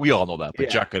fight. We all know that, but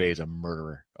Jacare is a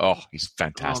murderer. Oh, he's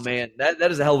fantastic. Oh man,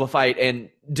 that is a hell of a fight. And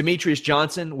Demetrius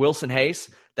Johnson, Wilson Hayes,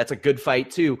 that's a good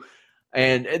fight too.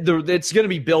 And it's going to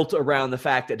be built around the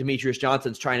fact that Demetrius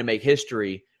Johnson's trying to make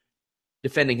history,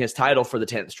 defending his title for the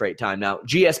 10th straight time. Now,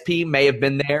 GSP may have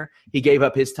been there. He gave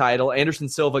up his title. Anderson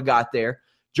Silva got there.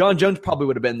 John Jones probably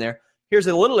would have been there. Here's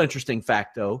a little interesting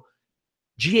fact, though.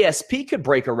 GSP could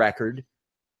break a record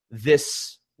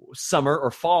this summer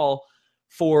or fall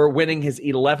for winning his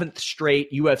 11th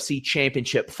straight UFC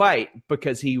championship fight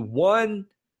because he won,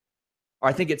 or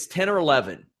I think it's 10 or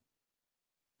 11,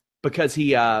 because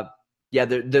he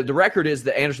the record is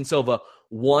that Anderson Silva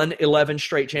won 11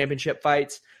 straight championship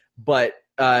fights, but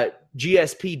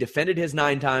GSP defended his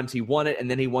 9 times, he won it, and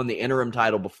then he won the interim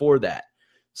title before that.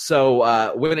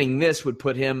 So winning this would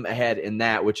put him ahead in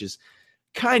that, which is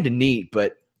kind of neat.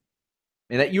 But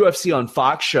and that UFC on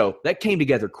Fox show, that came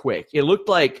together quick. It looked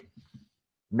like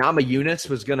Nama Yunus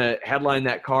was going to headline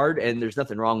that card, and there's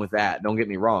nothing wrong with that. Don't get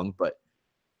me wrong, but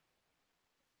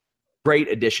great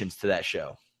additions to that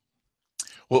show.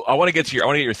 Well, I want to get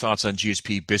your thoughts on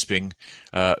GSP Bisping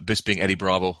Eddie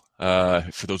Bravo.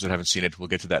 For those that haven't seen it, we'll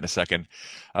get to that in a second.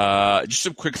 Just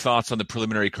some quick thoughts on the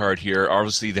preliminary card here.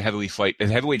 Obviously, the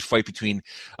heavyweight fight between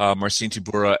Marcin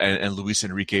Tybura and Luis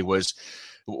Enrique was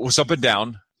up and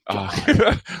down.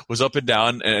 Was up and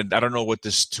down, and I don't know what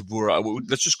this Tybura.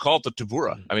 Let's just call it the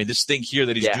Tybura. I mean, this thing here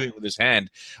that he's doing with his hand,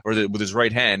 or with his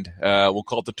right hand, we'll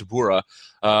call it the Tybura.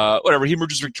 Whatever. He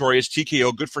emerges victorious.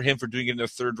 TKO. Good for him for doing it in the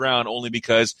 3rd round, only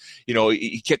because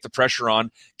he kept the pressure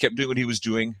on, kept doing what he was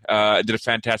doing, did a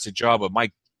fantastic job. But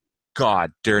my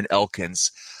God, Darren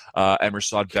Elkins and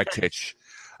Mirsad Bektic.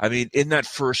 I mean, in that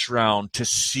 1st round, to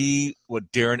see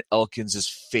what Darren Elkins'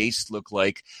 face looked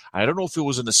like, I don't know if it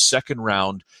was in the 2nd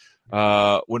round,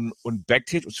 when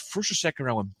Bektic was 1st or 2nd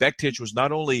round, when Bektic was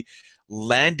not only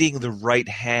landing the right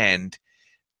hand,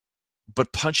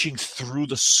 but punching through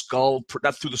the skull,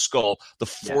 not through the skull. The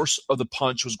force of the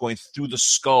punch was going through the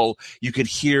skull. You could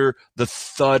hear the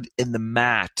thud in the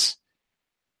mat.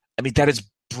 I mean, that is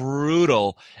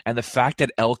brutal. And the fact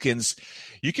that Elkins,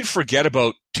 you can forget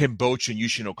about Tim Boetsch and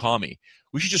Yushin Okami.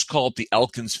 We should just call it the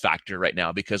Elkins factor right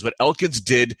now, because what Elkins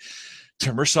did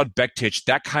to Mirsad Bektic,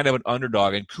 that kind of an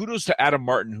underdog. And kudos to Adam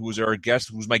Martin, who was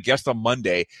my guest on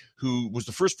Monday, who was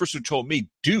the first person who told me,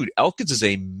 dude, Elkins is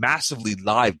a massively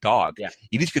live dog. Yeah.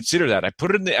 You need to consider that. I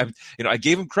put it in I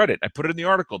gave him credit. I put it in the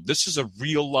article. This is a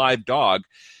real live dog.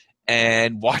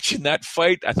 And watching that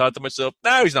fight, I thought to myself,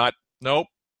 no, he's not. Nope.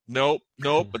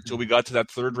 Until we got to that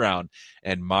 3rd round.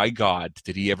 And my God,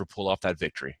 did he ever pull off that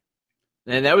victory.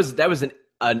 And that was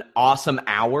an awesome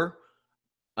hour.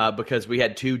 Because we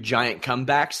had 2 giant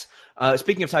comebacks.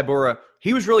 Speaking of Tybura,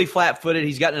 he was really flat-footed.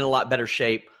 He's gotten in a lot better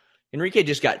shape. Enrique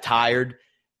just got tired.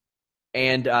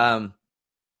 And I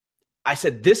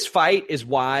said, this fight is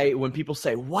why when people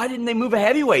say, why didn't they move a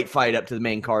heavyweight fight up to the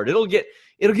main card? It'll get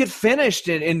finished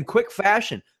in quick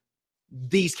fashion.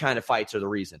 These kind of fights are the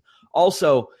reason.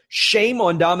 Also, shame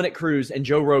on Dominic Cruz and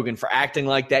Joe Rogan for acting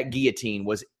like that guillotine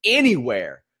was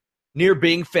anywhere near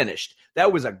being finished.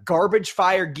 That was a garbage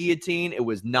fire guillotine. It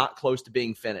was not close to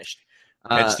being finished.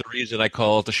 That's the reason I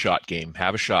call it the shot game.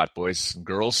 Have a shot, boys and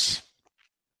girls.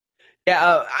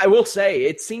 Yeah, I will say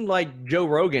it seemed like Joe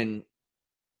Rogan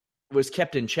was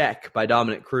kept in check by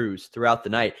Dominic Cruz throughout the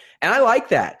night. And I like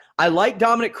that. I like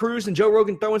Dominic Cruz and Joe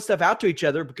Rogan throwing stuff out to each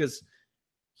other because,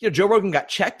 Joe Rogan got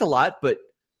checked a lot, but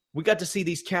we got to see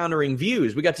these countering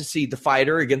views. We got to see the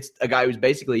fighter against a guy who's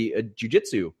basically a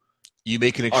jiu-jitsu. You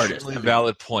make an extremely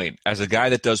valid point. As a guy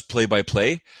that does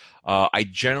play-by-play, I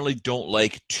generally don't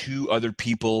like 2 other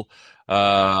people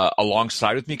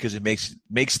alongside with me because it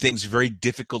makes things very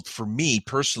difficult for me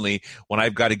personally when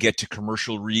I've got to get to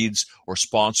commercial reads or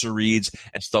sponsor reads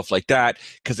and stuff like that,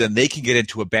 because then they can get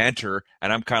into a banter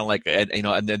and I'm kind of like, and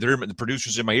then the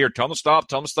producers in my ear, tell them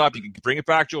to stop. You can bring it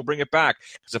back, Joe, bring it back.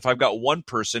 Because if I've got one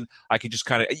person, I can just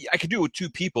I can do it with 2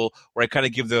 people where I kind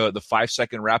of give the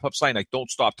 5-second wrap up sign, like don't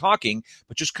stop talking,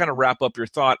 but just kind of wrap up your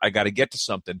thought. I got to get to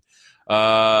something.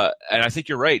 And I think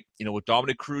you're right. With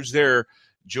Dominic Cruz there,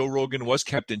 Joe Rogan was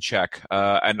kept in check,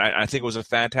 and I think it was a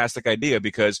fantastic idea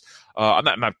because I'm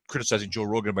not criticizing Joe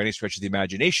Rogan by any stretch of the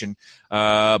imagination,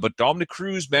 but Dominic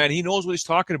Cruz, man, he knows what he's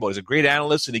talking about. He's a great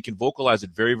analyst, and he can vocalize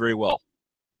it very, very well.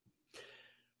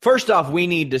 First off, we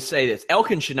need to say this.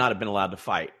 Elkins should not have been allowed to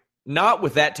fight. Not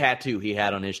with that tattoo he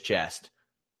had on his chest.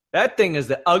 That thing is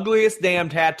the ugliest damn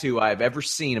tattoo I've ever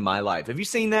seen in my life. Have you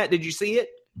seen that? Did you see it?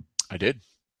 I did.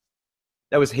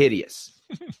 That was hideous.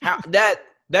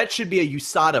 That should be a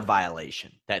USADA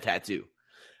violation, that tattoo.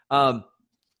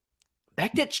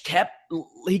 Bektic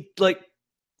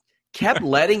kept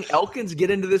letting Elkins get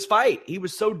into this fight. He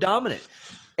was so dominant.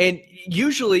 And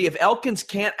usually if Elkins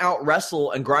can't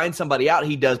out-wrestle and grind somebody out,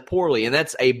 he does poorly, and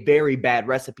that's a very bad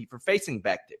recipe for facing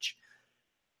Bektic.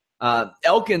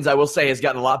 Elkins, I will say, has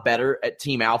gotten a lot better at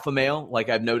Team Alpha Male. Like,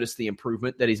 I've noticed the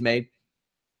improvement that he's made.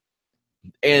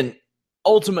 And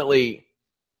ultimately,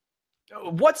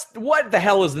 what the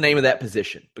hell is the name of that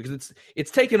position? Because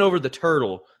it's taken over the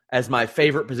turtle as my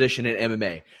favorite position in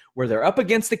MMA, where they're up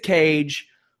against the cage,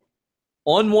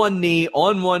 on one knee,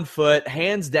 on one foot,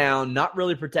 hands down, not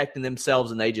really protecting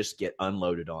themselves, and they just get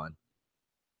unloaded on.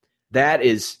 That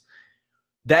is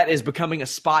becoming a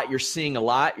spot you're seeing a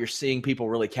lot. You're seeing people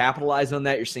really capitalize on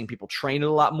that. You're seeing people train it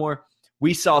a lot more.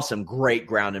 We saw some great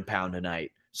ground and pound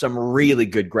tonight. Some really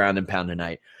good ground and pound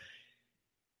tonight.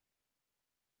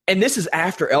 And this is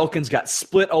after Elkins got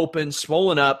split open,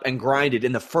 swollen up, and grinded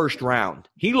in the first round.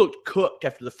 He looked cooked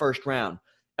after the first round.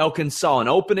 Elkins saw an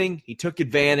opening, he took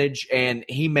advantage, and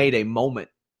he made a moment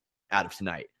out of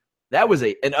tonight. That was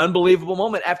an unbelievable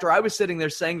moment after I was sitting there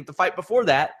saying that the fight before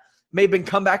that may have been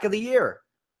comeback of the year.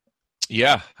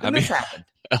 Yeah. This happened.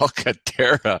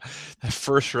 Alcantara, that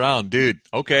first round, dude.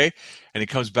 Okay. And he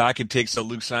comes back and takes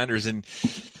Luke Sanders and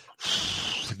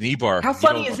knee bar. How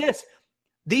funny is this?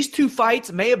 These two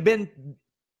fights may have been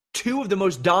two of the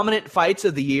most dominant fights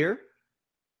of the year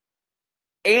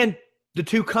and the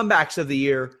two comebacks of the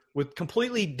year with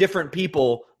completely different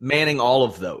people manning all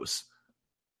of those.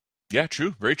 Yeah,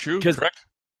 true. Very true. Correct.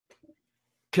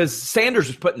 Because Sanders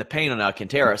was putting the pain on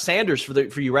Alcantara. Sanders,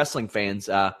 for you wrestling fans,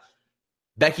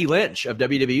 Becky Lynch of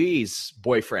WWE's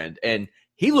boyfriend, and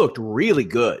he looked really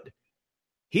good.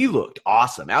 He looked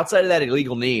awesome. Outside of that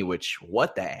illegal knee, which,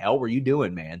 what the hell were you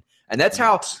doing, man? And that's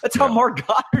how Mark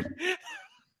Goddard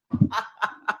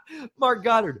Mark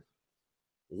Goddard,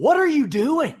 what are you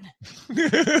doing?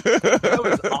 That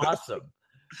was awesome.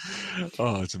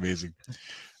 Oh, it's amazing.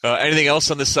 Anything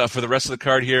else on this for the rest of the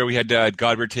card here? We had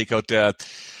Godber take out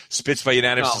Spitz by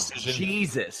unanimous decision.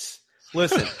 Jesus.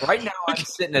 Listen, right now I'm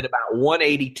sitting at about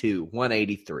 182,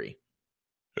 183.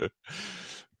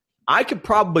 I could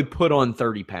probably put on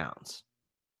 30 pounds.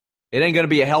 It ain't going to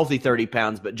be a healthy 30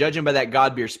 pounds, but judging by that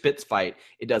Godbeer-Spitz fight,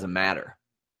 it doesn't matter.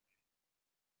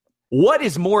 What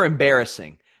is more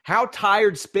embarrassing? How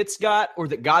tired Spitz got or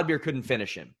that Godbeer couldn't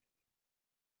finish him?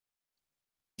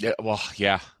 Yeah, well,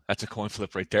 yeah, that's a coin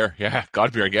flip right there. Yeah,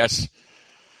 Godbeer, I guess.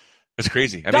 It's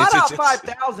crazy. I mean, it's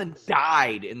 5,000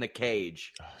 died in the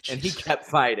cage, and he kept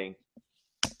fighting.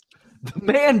 The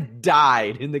man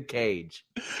died in the cage.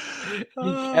 He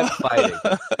kept fighting.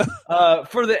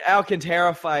 For the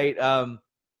Alcantara fight,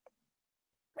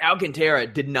 Alcantara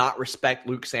did not respect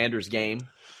Luke Sanders' game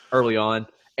early on,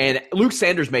 and Luke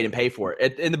Sanders made him pay for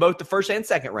it in both the first and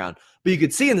second round. But you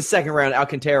could see in the second round,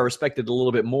 Alcantara respected a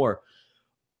little bit more.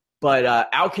 But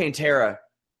Alcantara,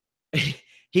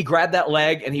 he grabbed that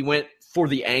leg and he went for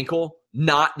the ankle,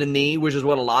 not the knee, which is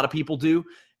what a lot of people do.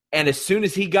 And as soon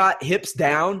as he got hips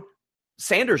down,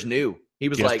 Sanders knew. He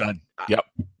was done. Yep.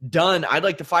 Done. I'd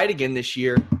like to fight again this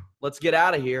year. Let's get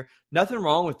out of here. Nothing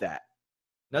wrong with that.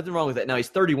 Nothing wrong with that. Now, he's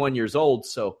 31 years old,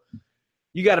 so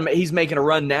he's making a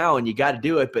run now, and you got to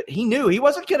do it. But he knew he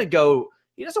wasn't going to go.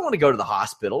 He doesn't want to go to the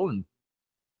hospital and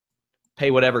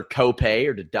pay whatever copay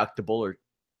or deductible or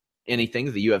anything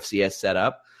that the UFC has set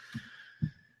up.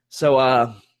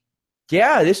 So,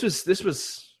 this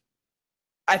was.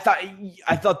 I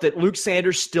thought that Luke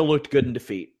Sanders still looked good in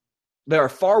defeat. There are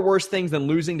far worse things than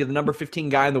losing to the number 15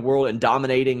 guy in the world and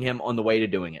dominating him on the way to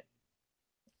doing it.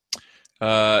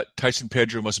 Tyson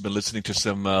Pedro must have been listening to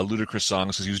some Ludacris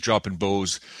songs because he was dropping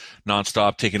bows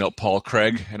nonstop, taking out Paul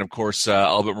Craig. And, of course,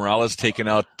 Albert Morales taking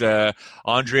out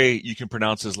Andre. You can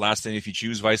pronounce his last name if you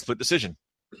choose by split decision.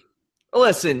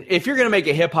 Listen, if you're going to make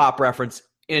a hip-hop reference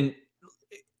in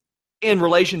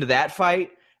relation to that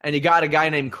fight and you got a guy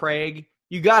named Craig,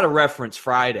 you got to reference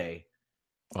Friday.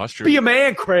 Oh, that's true. Be a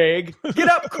man, Craig. Get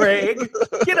up, Craig.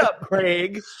 Get up,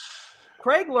 Craig.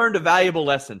 Craig learned a valuable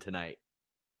lesson tonight,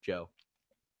 Joe.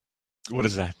 What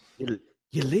is that?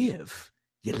 You live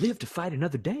to fight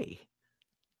another day.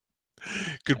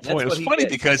 Good point. It was funny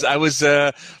because I was,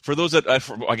 for those that,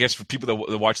 I guess for people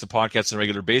that watch the podcast on a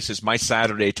regular basis, my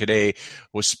Saturday today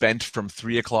was spent from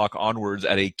 3:00 onwards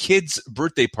at a kid's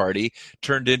birthday party,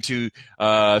 turned into,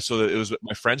 so that it was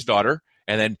my friend's daughter.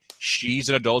 And then she's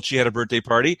an adult. She had a birthday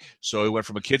party. So it went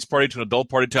from a kid's party to an adult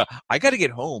party to, I got to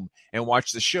get home and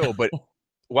watch the show. But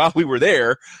while we were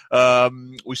there,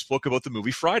 we spoke about the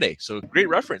movie Friday. So great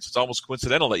reference. It's almost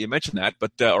coincidental that you mentioned that,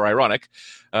 but or ironic.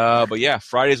 But yeah,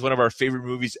 Friday is one of our favorite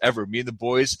movies ever. Me and the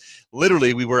boys,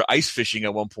 literally, we were ice fishing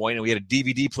at one point, and we had a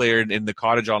DVD player in the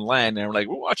cottage on land, and we're like,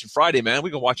 we're watching Friday, man.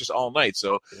 We can watch this all night.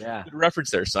 So good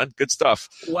reference there, son. Good stuff.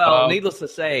 Well, needless to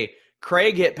say,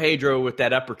 Craig hit Pedro with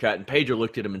that uppercut, and Pedro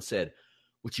looked at him and said,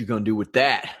 "What you gonna do with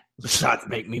that? Besides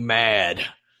make me mad."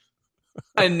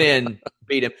 And then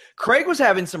beat him. Craig was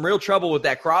having some real trouble with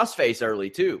that crossface early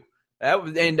too.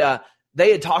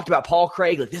 They had talked about Paul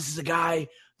Craig, like this is a guy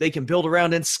they can build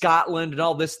around in Scotland and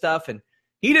all this stuff, and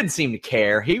he didn't seem to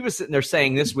care. He was sitting there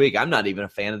saying this week, "I'm not even a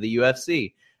fan of the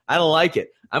UFC. I don't like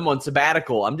it. I'm on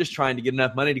sabbatical. I'm just trying to get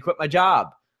enough money to quit my job."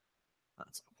 I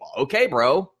was like, well, okay,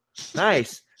 bro.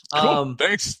 Nice. Cool.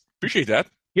 Thanks. Appreciate that.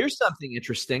 Here's something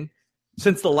interesting.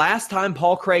 Since the last time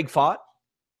Paul Craig fought,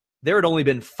 there had only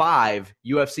been 5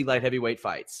 UFC light heavyweight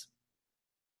fights.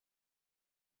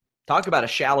 Talk about a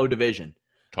shallow division.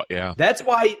 Yeah. That's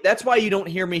why you don't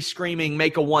hear me screaming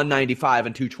make a 195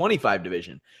 and 225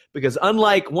 division, because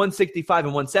unlike 165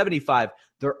 and 175,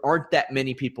 there aren't that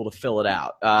many people to fill it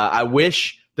out. I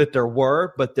wish that there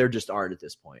were, but there just aren't at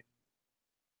this point.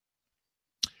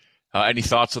 Any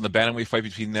thoughts on the bantamweight fight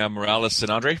between Morales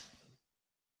and Andre? It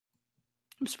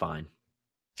was fine.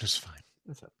 It was fine.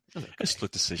 A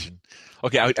split decision.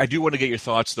 Okay, I do want to get your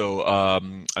thoughts, though,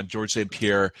 on George St.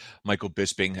 Pierre, Michael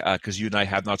Bisping, because you and I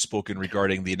have not spoken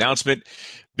regarding the announcement.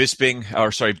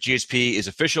 GSP is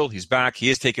official. He's back. He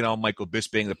is taking on Michael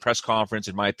Bisping. The press conference,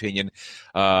 in my opinion,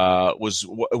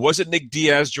 wasn't Nick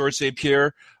Diaz, George St.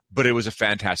 Pierre, but it was a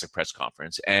fantastic press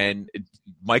conference. And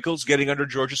Michael's getting under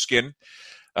George's skin.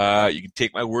 You can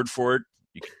take my word for it.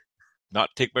 You can not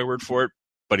take my word for it.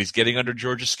 But he's getting under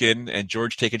George's skin, and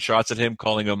George taking shots at him,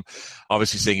 calling him,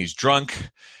 obviously saying he's drunk.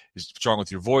 What's wrong with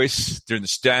your voice? During the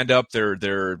stand-up,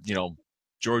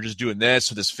 George is doing this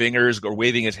with his fingers or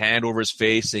waving his hand over his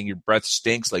face, saying your breath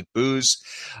stinks like booze.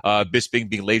 Bisping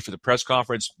being late for the press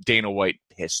conference. Dana White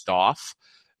pissed off.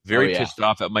 Pissed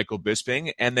off at Michael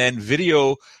Bisping. And then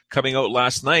video coming out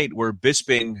last night where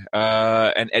Bisping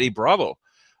and Eddie Bravo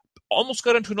almost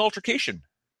got into an altercation.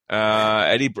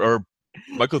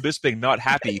 Michael Bisping not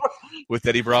happy with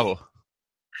Eddie Bravo.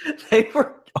 They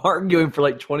were arguing for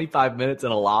like 25 minutes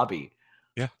in a lobby.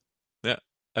 Yeah.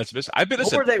 That's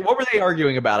Bisping. What were they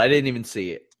arguing about? I didn't even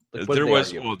see it.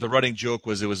 The running joke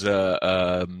was it was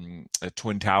a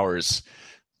Twin Towers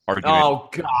argument. Oh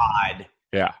God.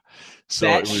 Yeah. So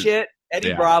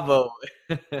Eddie Bravo.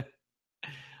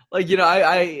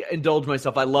 I indulge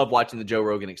myself. I love watching the Joe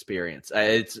Rogan Experience.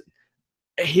 It's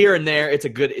here and there, it's a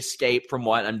good escape from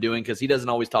what I'm doing because he doesn't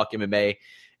always talk MMA,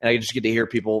 and I just get to hear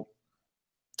people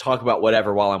talk about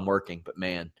whatever while I'm working. But,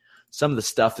 man, some of the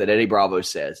stuff that Eddie Bravo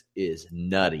says is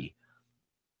nutty.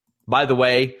 By the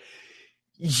way,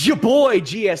 your boy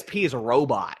GSP is a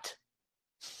robot.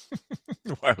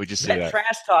 Why would you say that? That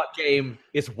trash talk game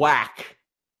is whack.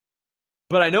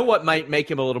 But I know what might make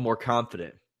him a little more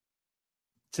confident.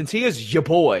 Since he is your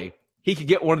boy, he could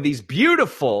get one of these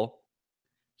beautiful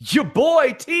your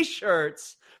boy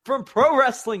t-shirts from Pro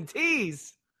Wrestling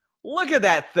Tees. Look at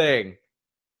that thing.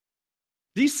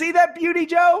 Do you see that beauty,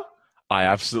 Joe? I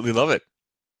absolutely love it.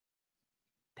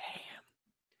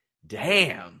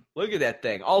 Damn. Look at that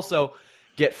thing. Also,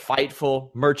 get Fightful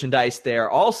merchandise there.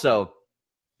 Also,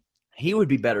 he would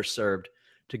be better served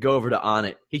to go over to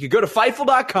Onnit. He could go to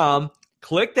Fightful.com,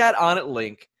 click that Onnit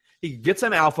link. He could get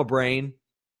some Alpha Brain.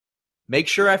 Make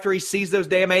sure after he sees those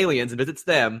damn aliens and visits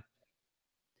them,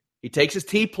 he takes his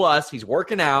T+, he's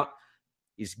working out,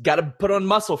 he's got to put on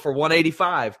muscle for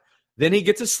 185. Then he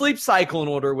gets his sleep cycle in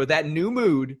order with that new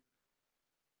mood.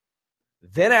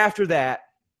 Then after that,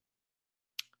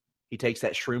 he takes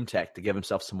that Shroom Tech to give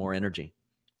himself some more energy.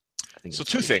 I think so.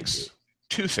 Two things.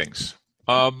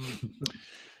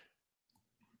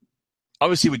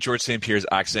 Obviously, with George St. Pierre's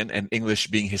accent and English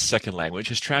being his second language,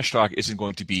 his trash talk isn't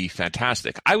going to be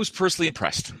fantastic. I was personally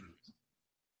impressed,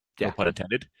 no pun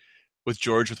intended, with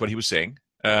George, with what he was saying,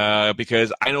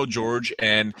 because I know George,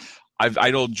 and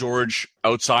I know George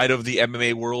outside of the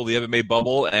MMA world, the MMA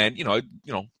bubble, and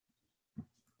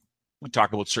we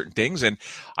talk about certain things, and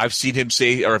I've seen him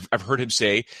say, or I've heard him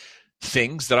say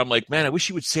things that I'm like, man, I wish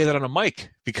he would say that on a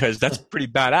mic because that's pretty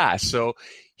badass. So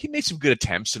he made some good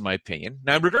attempts, in my opinion.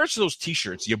 Now, in regards to those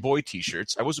T-shirts, your boy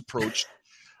T-shirts, I was approached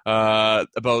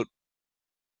about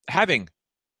having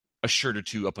a shirt or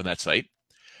two up on that site.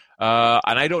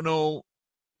 And I don't know,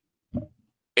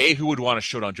 who would want a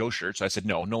Showdown Joe shirt. So I said,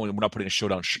 no, we're not putting a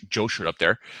Showdown Joe shirt up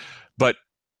there. But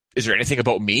is there anything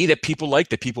about me that people like,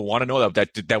 that people want to know,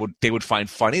 that they would find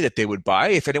funny, that they would buy?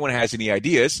 If anyone has any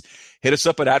ideas, hit us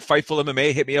up at Fightful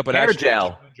MMA. Hit me up at Hair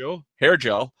gel. Joe. Hair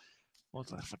gel. Well,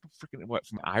 freaking what,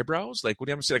 from eyebrows? Like, what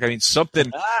do you have to say? Like, I mean,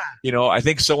 something. I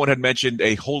think someone had mentioned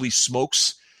a Holy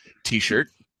Smokes T-shirt.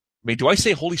 I mean, do I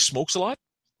say Holy Smokes a lot?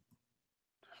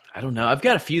 I don't know. I've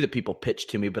got a few that people pitch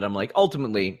to me, but I'm like,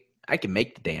 ultimately, I can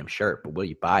make the damn shirt, but will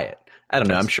you buy it? I don't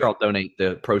know. I'm sure I'll donate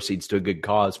the proceeds to a good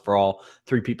cause for all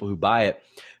 3 people who buy it.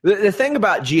 The thing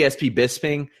about GSP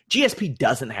Bisping, GSP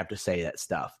doesn't have to say that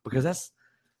stuff because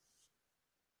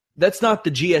that's not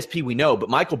the GSP we know. But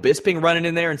Michael Bisping running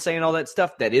in there and saying all that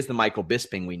stuff, that is the Michael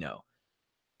Bisping we know.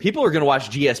 People are going to watch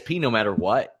GSP no matter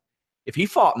what. If he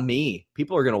fought me,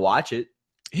 people are going to watch it.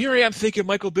 Here I am thinking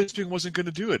Michael Bisping wasn't going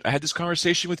to do it. I had this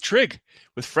conversation with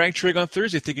Frank Trigg on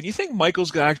Thursday, thinking, you think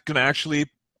Michael's going to actually,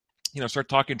 start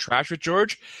talking trash with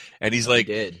George? And he's like,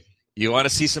 you want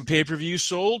to see some pay-per-views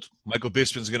sold? Michael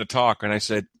Bisping's going to talk. And I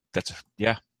said,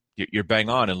 you're bang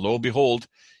on. And lo and behold,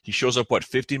 he shows up,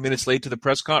 15 minutes late to the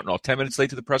press conference? No, 10 minutes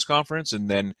late to the press conference, and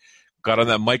then got on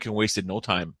that mic and wasted no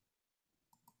time.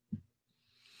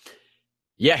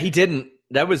 Yeah, he didn't.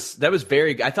 That was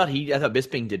very. I thought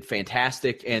Bisping did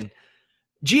fantastic, and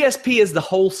GSP is the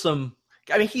wholesome.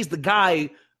 I mean, he's the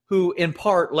guy who, in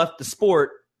part, left the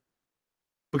sport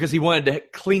because he wanted to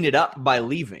clean it up by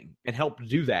leaving and help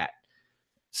do that.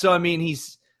 So, I mean,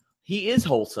 he is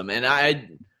wholesome,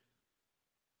 and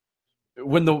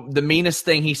when the meanest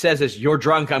thing he says is, "You're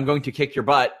drunk, I'm going to kick your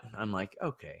butt," I'm like,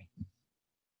 okay,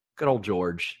 good old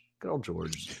George. Good old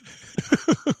George.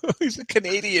 He's a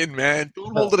Canadian, man.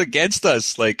 Don't hold it against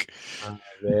us. Like,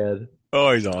 man.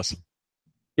 Oh, he's awesome.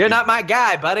 You're not my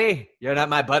guy, buddy. You're not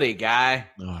my buddy, guy.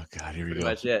 Oh, God, here we go.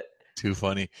 That's it. Too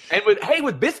funny. And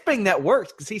with Bisping, that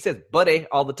works because he says buddy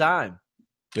all the time.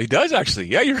 He does, actually.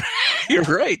 Yeah, you're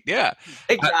right. Yeah.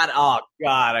 Oh,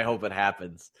 God, I hope it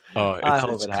happens. Oh, I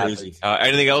hope it happens.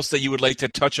 Anything else that you would like to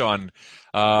touch on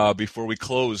before we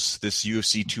close this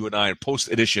UFC 209 post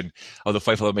edition of the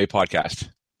Fightful MMA podcast?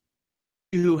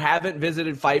 Who haven't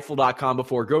visited Fightful.com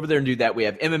before, go over there and do that. We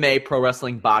have MMA, pro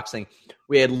wrestling, boxing.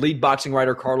 We had lead boxing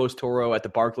writer Carlos Toro at the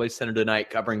Barclays Center tonight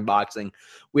covering boxing.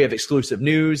 We have exclusive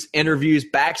news, interviews,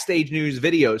 backstage news,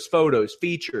 videos, photos,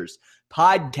 features,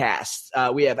 podcasts.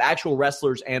 We have actual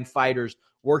wrestlers and fighters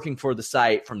working for the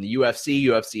site, from the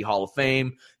UFC Hall of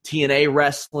Fame, TNA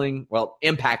Wrestling,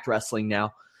 Impact Wrestling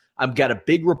now. I've got a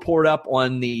big report up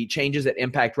on the changes at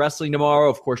Impact Wrestling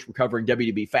tomorrow. Of course, we're covering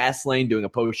WWE Fastlane, doing a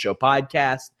post-show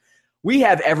podcast. We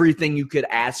have everything you could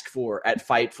ask for at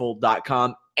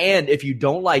Fightful.com. And if you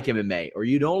don't like MMA, or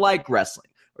you don't like wrestling,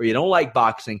 or you don't like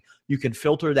boxing, you can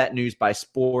filter that news by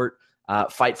sport.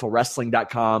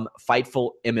 FightfulWrestling.com,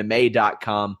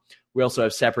 FightfulMMA.com. We also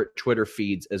have separate Twitter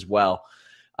feeds as well.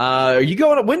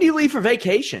 When do you leave for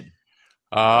vacation?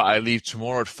 I leave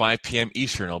tomorrow at 5 p.m.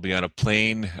 Eastern. I'll be on a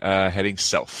plane heading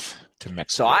south to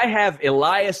Mexico. So I have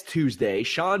Elias Tuesday,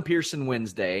 Sean Pearson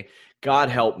Wednesday. God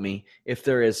help me if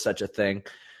there is such a thing.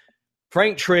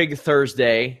 Frank Trigg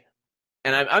Thursday.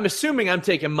 And I'm assuming I'm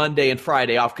taking Monday and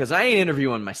Friday off because I ain't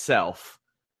interviewing myself.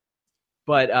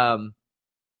 But,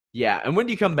 yeah. And when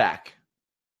do you come back?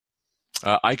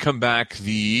 I come back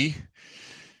the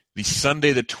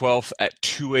Sunday the 12th at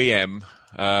 2 a.m.,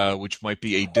 which might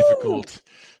be a difficult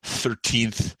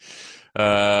 13th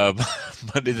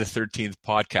Monday the 13th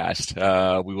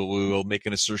podcast. We will make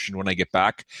an assertion when I get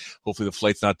back. Hopefully the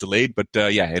flight's not delayed, but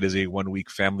it is a 1-week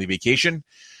family vacation.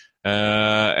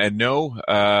 And no,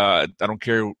 I don't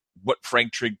care what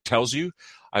Frank Trigg tells you.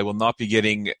 I will not be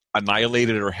getting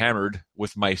annihilated or hammered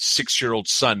with my 6-year-old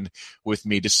son with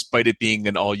me, despite it being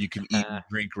an all-you-can-eat and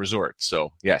drink resort.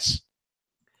 So, yes.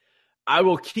 I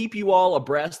will keep you all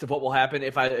abreast of what will happen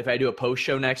if I do a post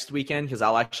show next weekend, because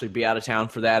I'll actually be out of town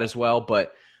for that as well.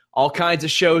 But all kinds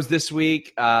of shows this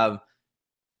week.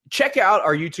 Check out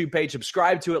our YouTube page.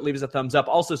 Subscribe to it. Leave us a thumbs up.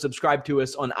 Also, subscribe to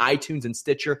us on iTunes and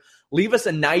Stitcher. Leave us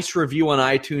a nice review on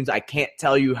iTunes. I can't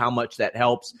tell you how much that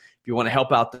helps. If you want to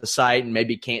help out the site and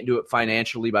maybe can't do it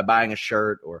financially by buying a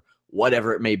shirt or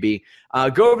whatever it may be,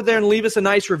 go over there and leave us a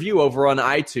nice review over on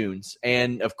iTunes.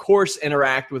 And, of course,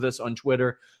 interact with us on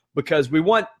Twitter, because we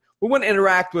want to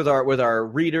interact with our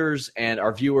readers and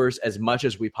our viewers as much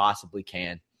as we possibly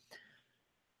can.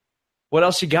 What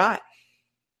else you got?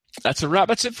 That's a wrap.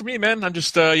 That's it for me, man. I'm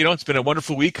just, it's been a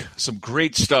wonderful week. Some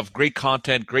great stuff, great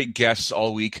content, great guests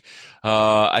all week.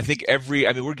 I think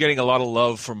we're getting a lot of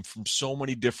love from so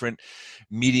many different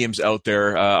mediums out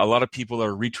there. A lot of people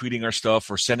are retweeting our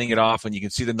stuff or sending it off, and you can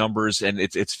see the numbers, and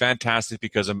it's fantastic,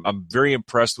 because I'm very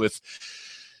impressed with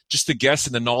just the guests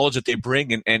and the knowledge that they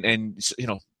bring, and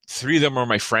 3 of them are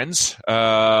my friends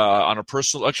on a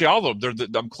personal. Actually, all of them.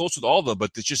 I'm close with all of them,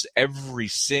 but it's just every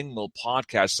single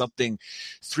podcast,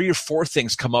 3 or 4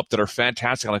 things come up that are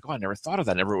fantastic. I'm like, oh, I never thought of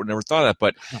that. Never thought of that.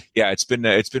 But yeah, it's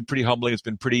been pretty humbling. It's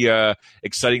been pretty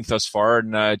exciting thus far,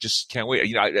 and I just can't wait.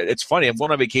 It's funny. I'm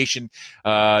going on vacation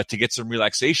to get some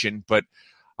relaxation, but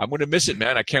I'm going to miss it,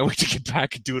 man. I can't wait to get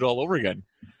back and do it all over again.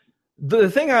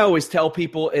 The thing I always tell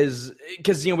people is,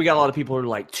 because, we got a lot of people who are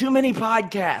like, too many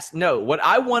podcasts. No, what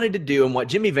I wanted to do and what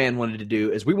Jimmy Van wanted to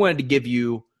do is we wanted to give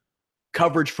you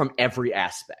coverage from every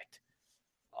aspect.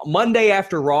 Monday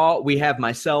after Raw, we have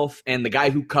myself and the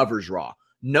guy who covers Raw.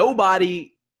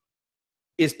 Nobody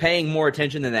is paying more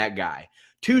attention than that guy.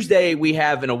 Tuesday, we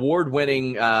have an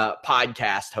award-winning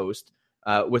podcast host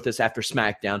with us after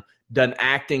SmackDown. Done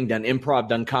acting, done improv,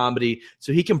 done comedy.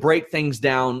 So he can break things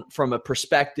down from a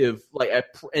perspective, like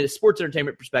a sports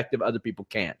entertainment perspective, other people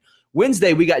can't.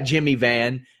 Wednesday, we got Jimmy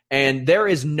Van, and there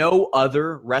is no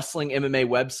other wrestling MMA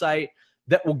website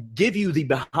that will give you the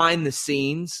behind the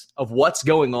scenes of what's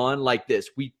going on like this.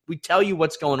 We tell you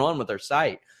what's going on with our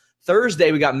site.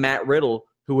 Thursday, we got Matt Riddle,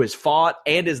 who has fought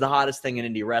and is the hottest thing in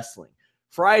indie wrestling.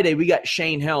 Friday, we got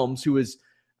Shane Helms, who is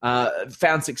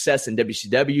found success in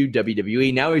WCW,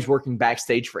 WWE. Now he's working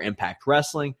backstage for Impact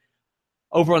Wrestling.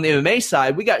 Over on the MMA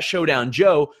side, we got Showdown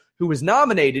Joe, who was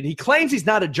nominated. He claims he's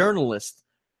not a journalist,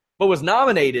 but was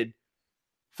nominated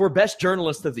for Best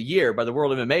Journalist of the Year by the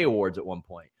World MMA Awards at one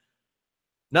point.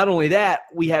 Not only that,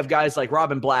 we have guys like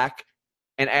Robin Black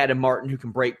and Adam Martin who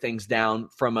can break things down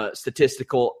from a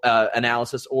statistical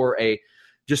analysis or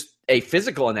just a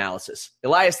physical analysis.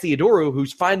 Elias Theodorou,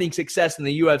 who's finding success in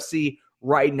the UFC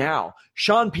right now.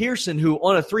 Sean Pearson, who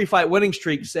on a 3-fight winning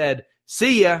streak said,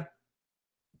 see ya,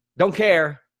 don't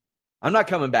care, I'm not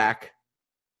coming back,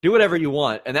 do whatever you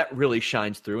want. And that really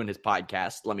shines through in his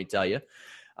podcast, let me tell you.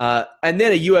 And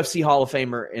then a UFC Hall of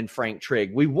Famer in Frank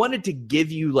Trigg. We wanted to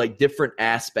give you like different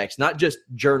aspects, not just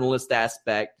journalist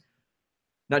aspect,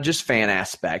 not just fan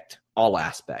aspect, all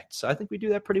aspects. So I think we do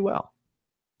that pretty well.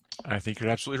 I think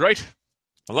you're absolutely right.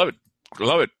 I love it. I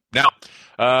love it. Now,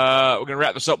 we're going to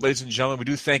wrap this up, ladies and gentlemen. We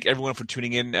do thank everyone for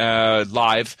tuning in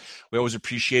live. We always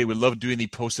appreciate it. We love doing the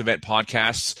post-event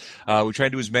podcasts. We try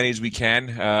and do as many as we can.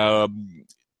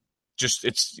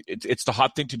 It's the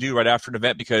hot thing to do right after an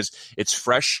event because it's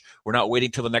fresh. We're not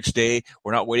waiting till the next day.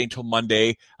 We're not waiting till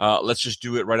Monday. Let's just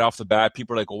do it right off the bat.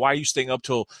 People are like, well, why are you staying up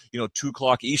till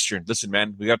 2:00 Eastern? Listen,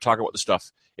 man, we got to talk about the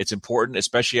stuff. It's important,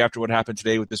 especially after what happened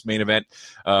today with this main event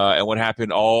and what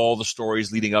happened, all the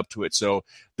stories leading up to it. So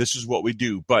this is what we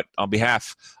do. But on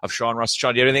behalf of Sean Ross,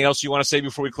 Sean, do you have anything else you want to say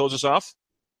before we close this off?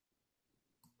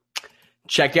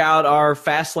 Check out our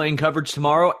Fastlane coverage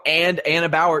tomorrow and Anna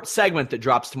Bauer segment that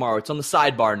drops tomorrow. It's on the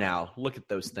sidebar now. Look at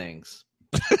those things.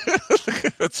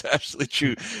 That's absolutely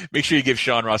true. Make sure you give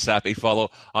Sean Ross Sapp a follow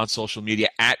on social media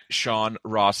at Sean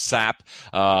Ross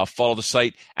Sapp. Follow the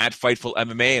site at Fightful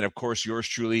MMA, and of course yours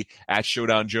truly at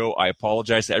Showdown Joe. I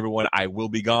apologize to everyone. I will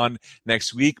be gone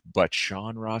next week, but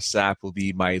Sean Ross Sapp will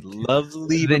be my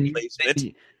lovely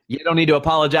replacement. You don't need to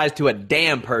apologize to a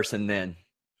damn person then.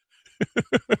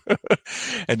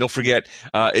 And don't forget,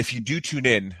 if you do tune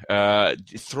in,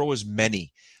 throw as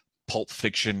many Pulp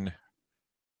Fiction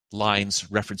lines,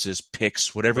 references,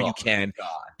 picks, whatever you can. God.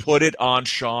 Put it on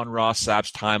Sean Ross Sapp's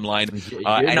timeline.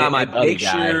 You're not my buddy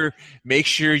guy. Make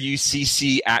sure you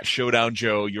CC at Showdown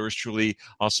Joe, yours truly,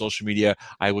 on social media.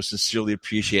 I will sincerely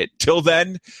appreciate it. Till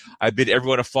then, I bid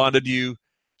everyone a fond adieu.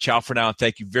 Ciao for now, and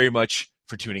thank you very much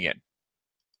for tuning in.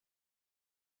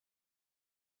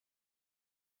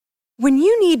 When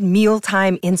you need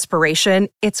mealtime inspiration,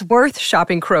 it's worth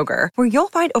shopping Kroger, where you'll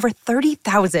find over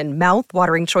 30,000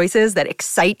 mouth-watering choices that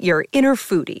excite your inner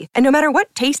foodie. And no matter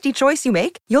what tasty choice you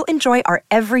make, you'll enjoy our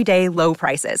everyday low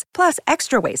prices, plus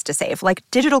extra ways to save, like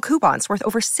digital coupons worth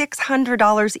over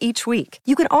 $600 each week.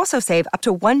 You can also save up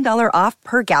to $1 off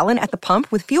per gallon at the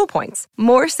pump with fuel points.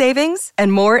 More savings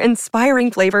and more inspiring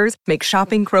flavors make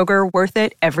shopping Kroger worth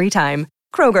it every time.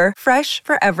 Kroger, fresh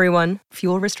for everyone.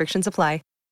 Fuel restrictions apply.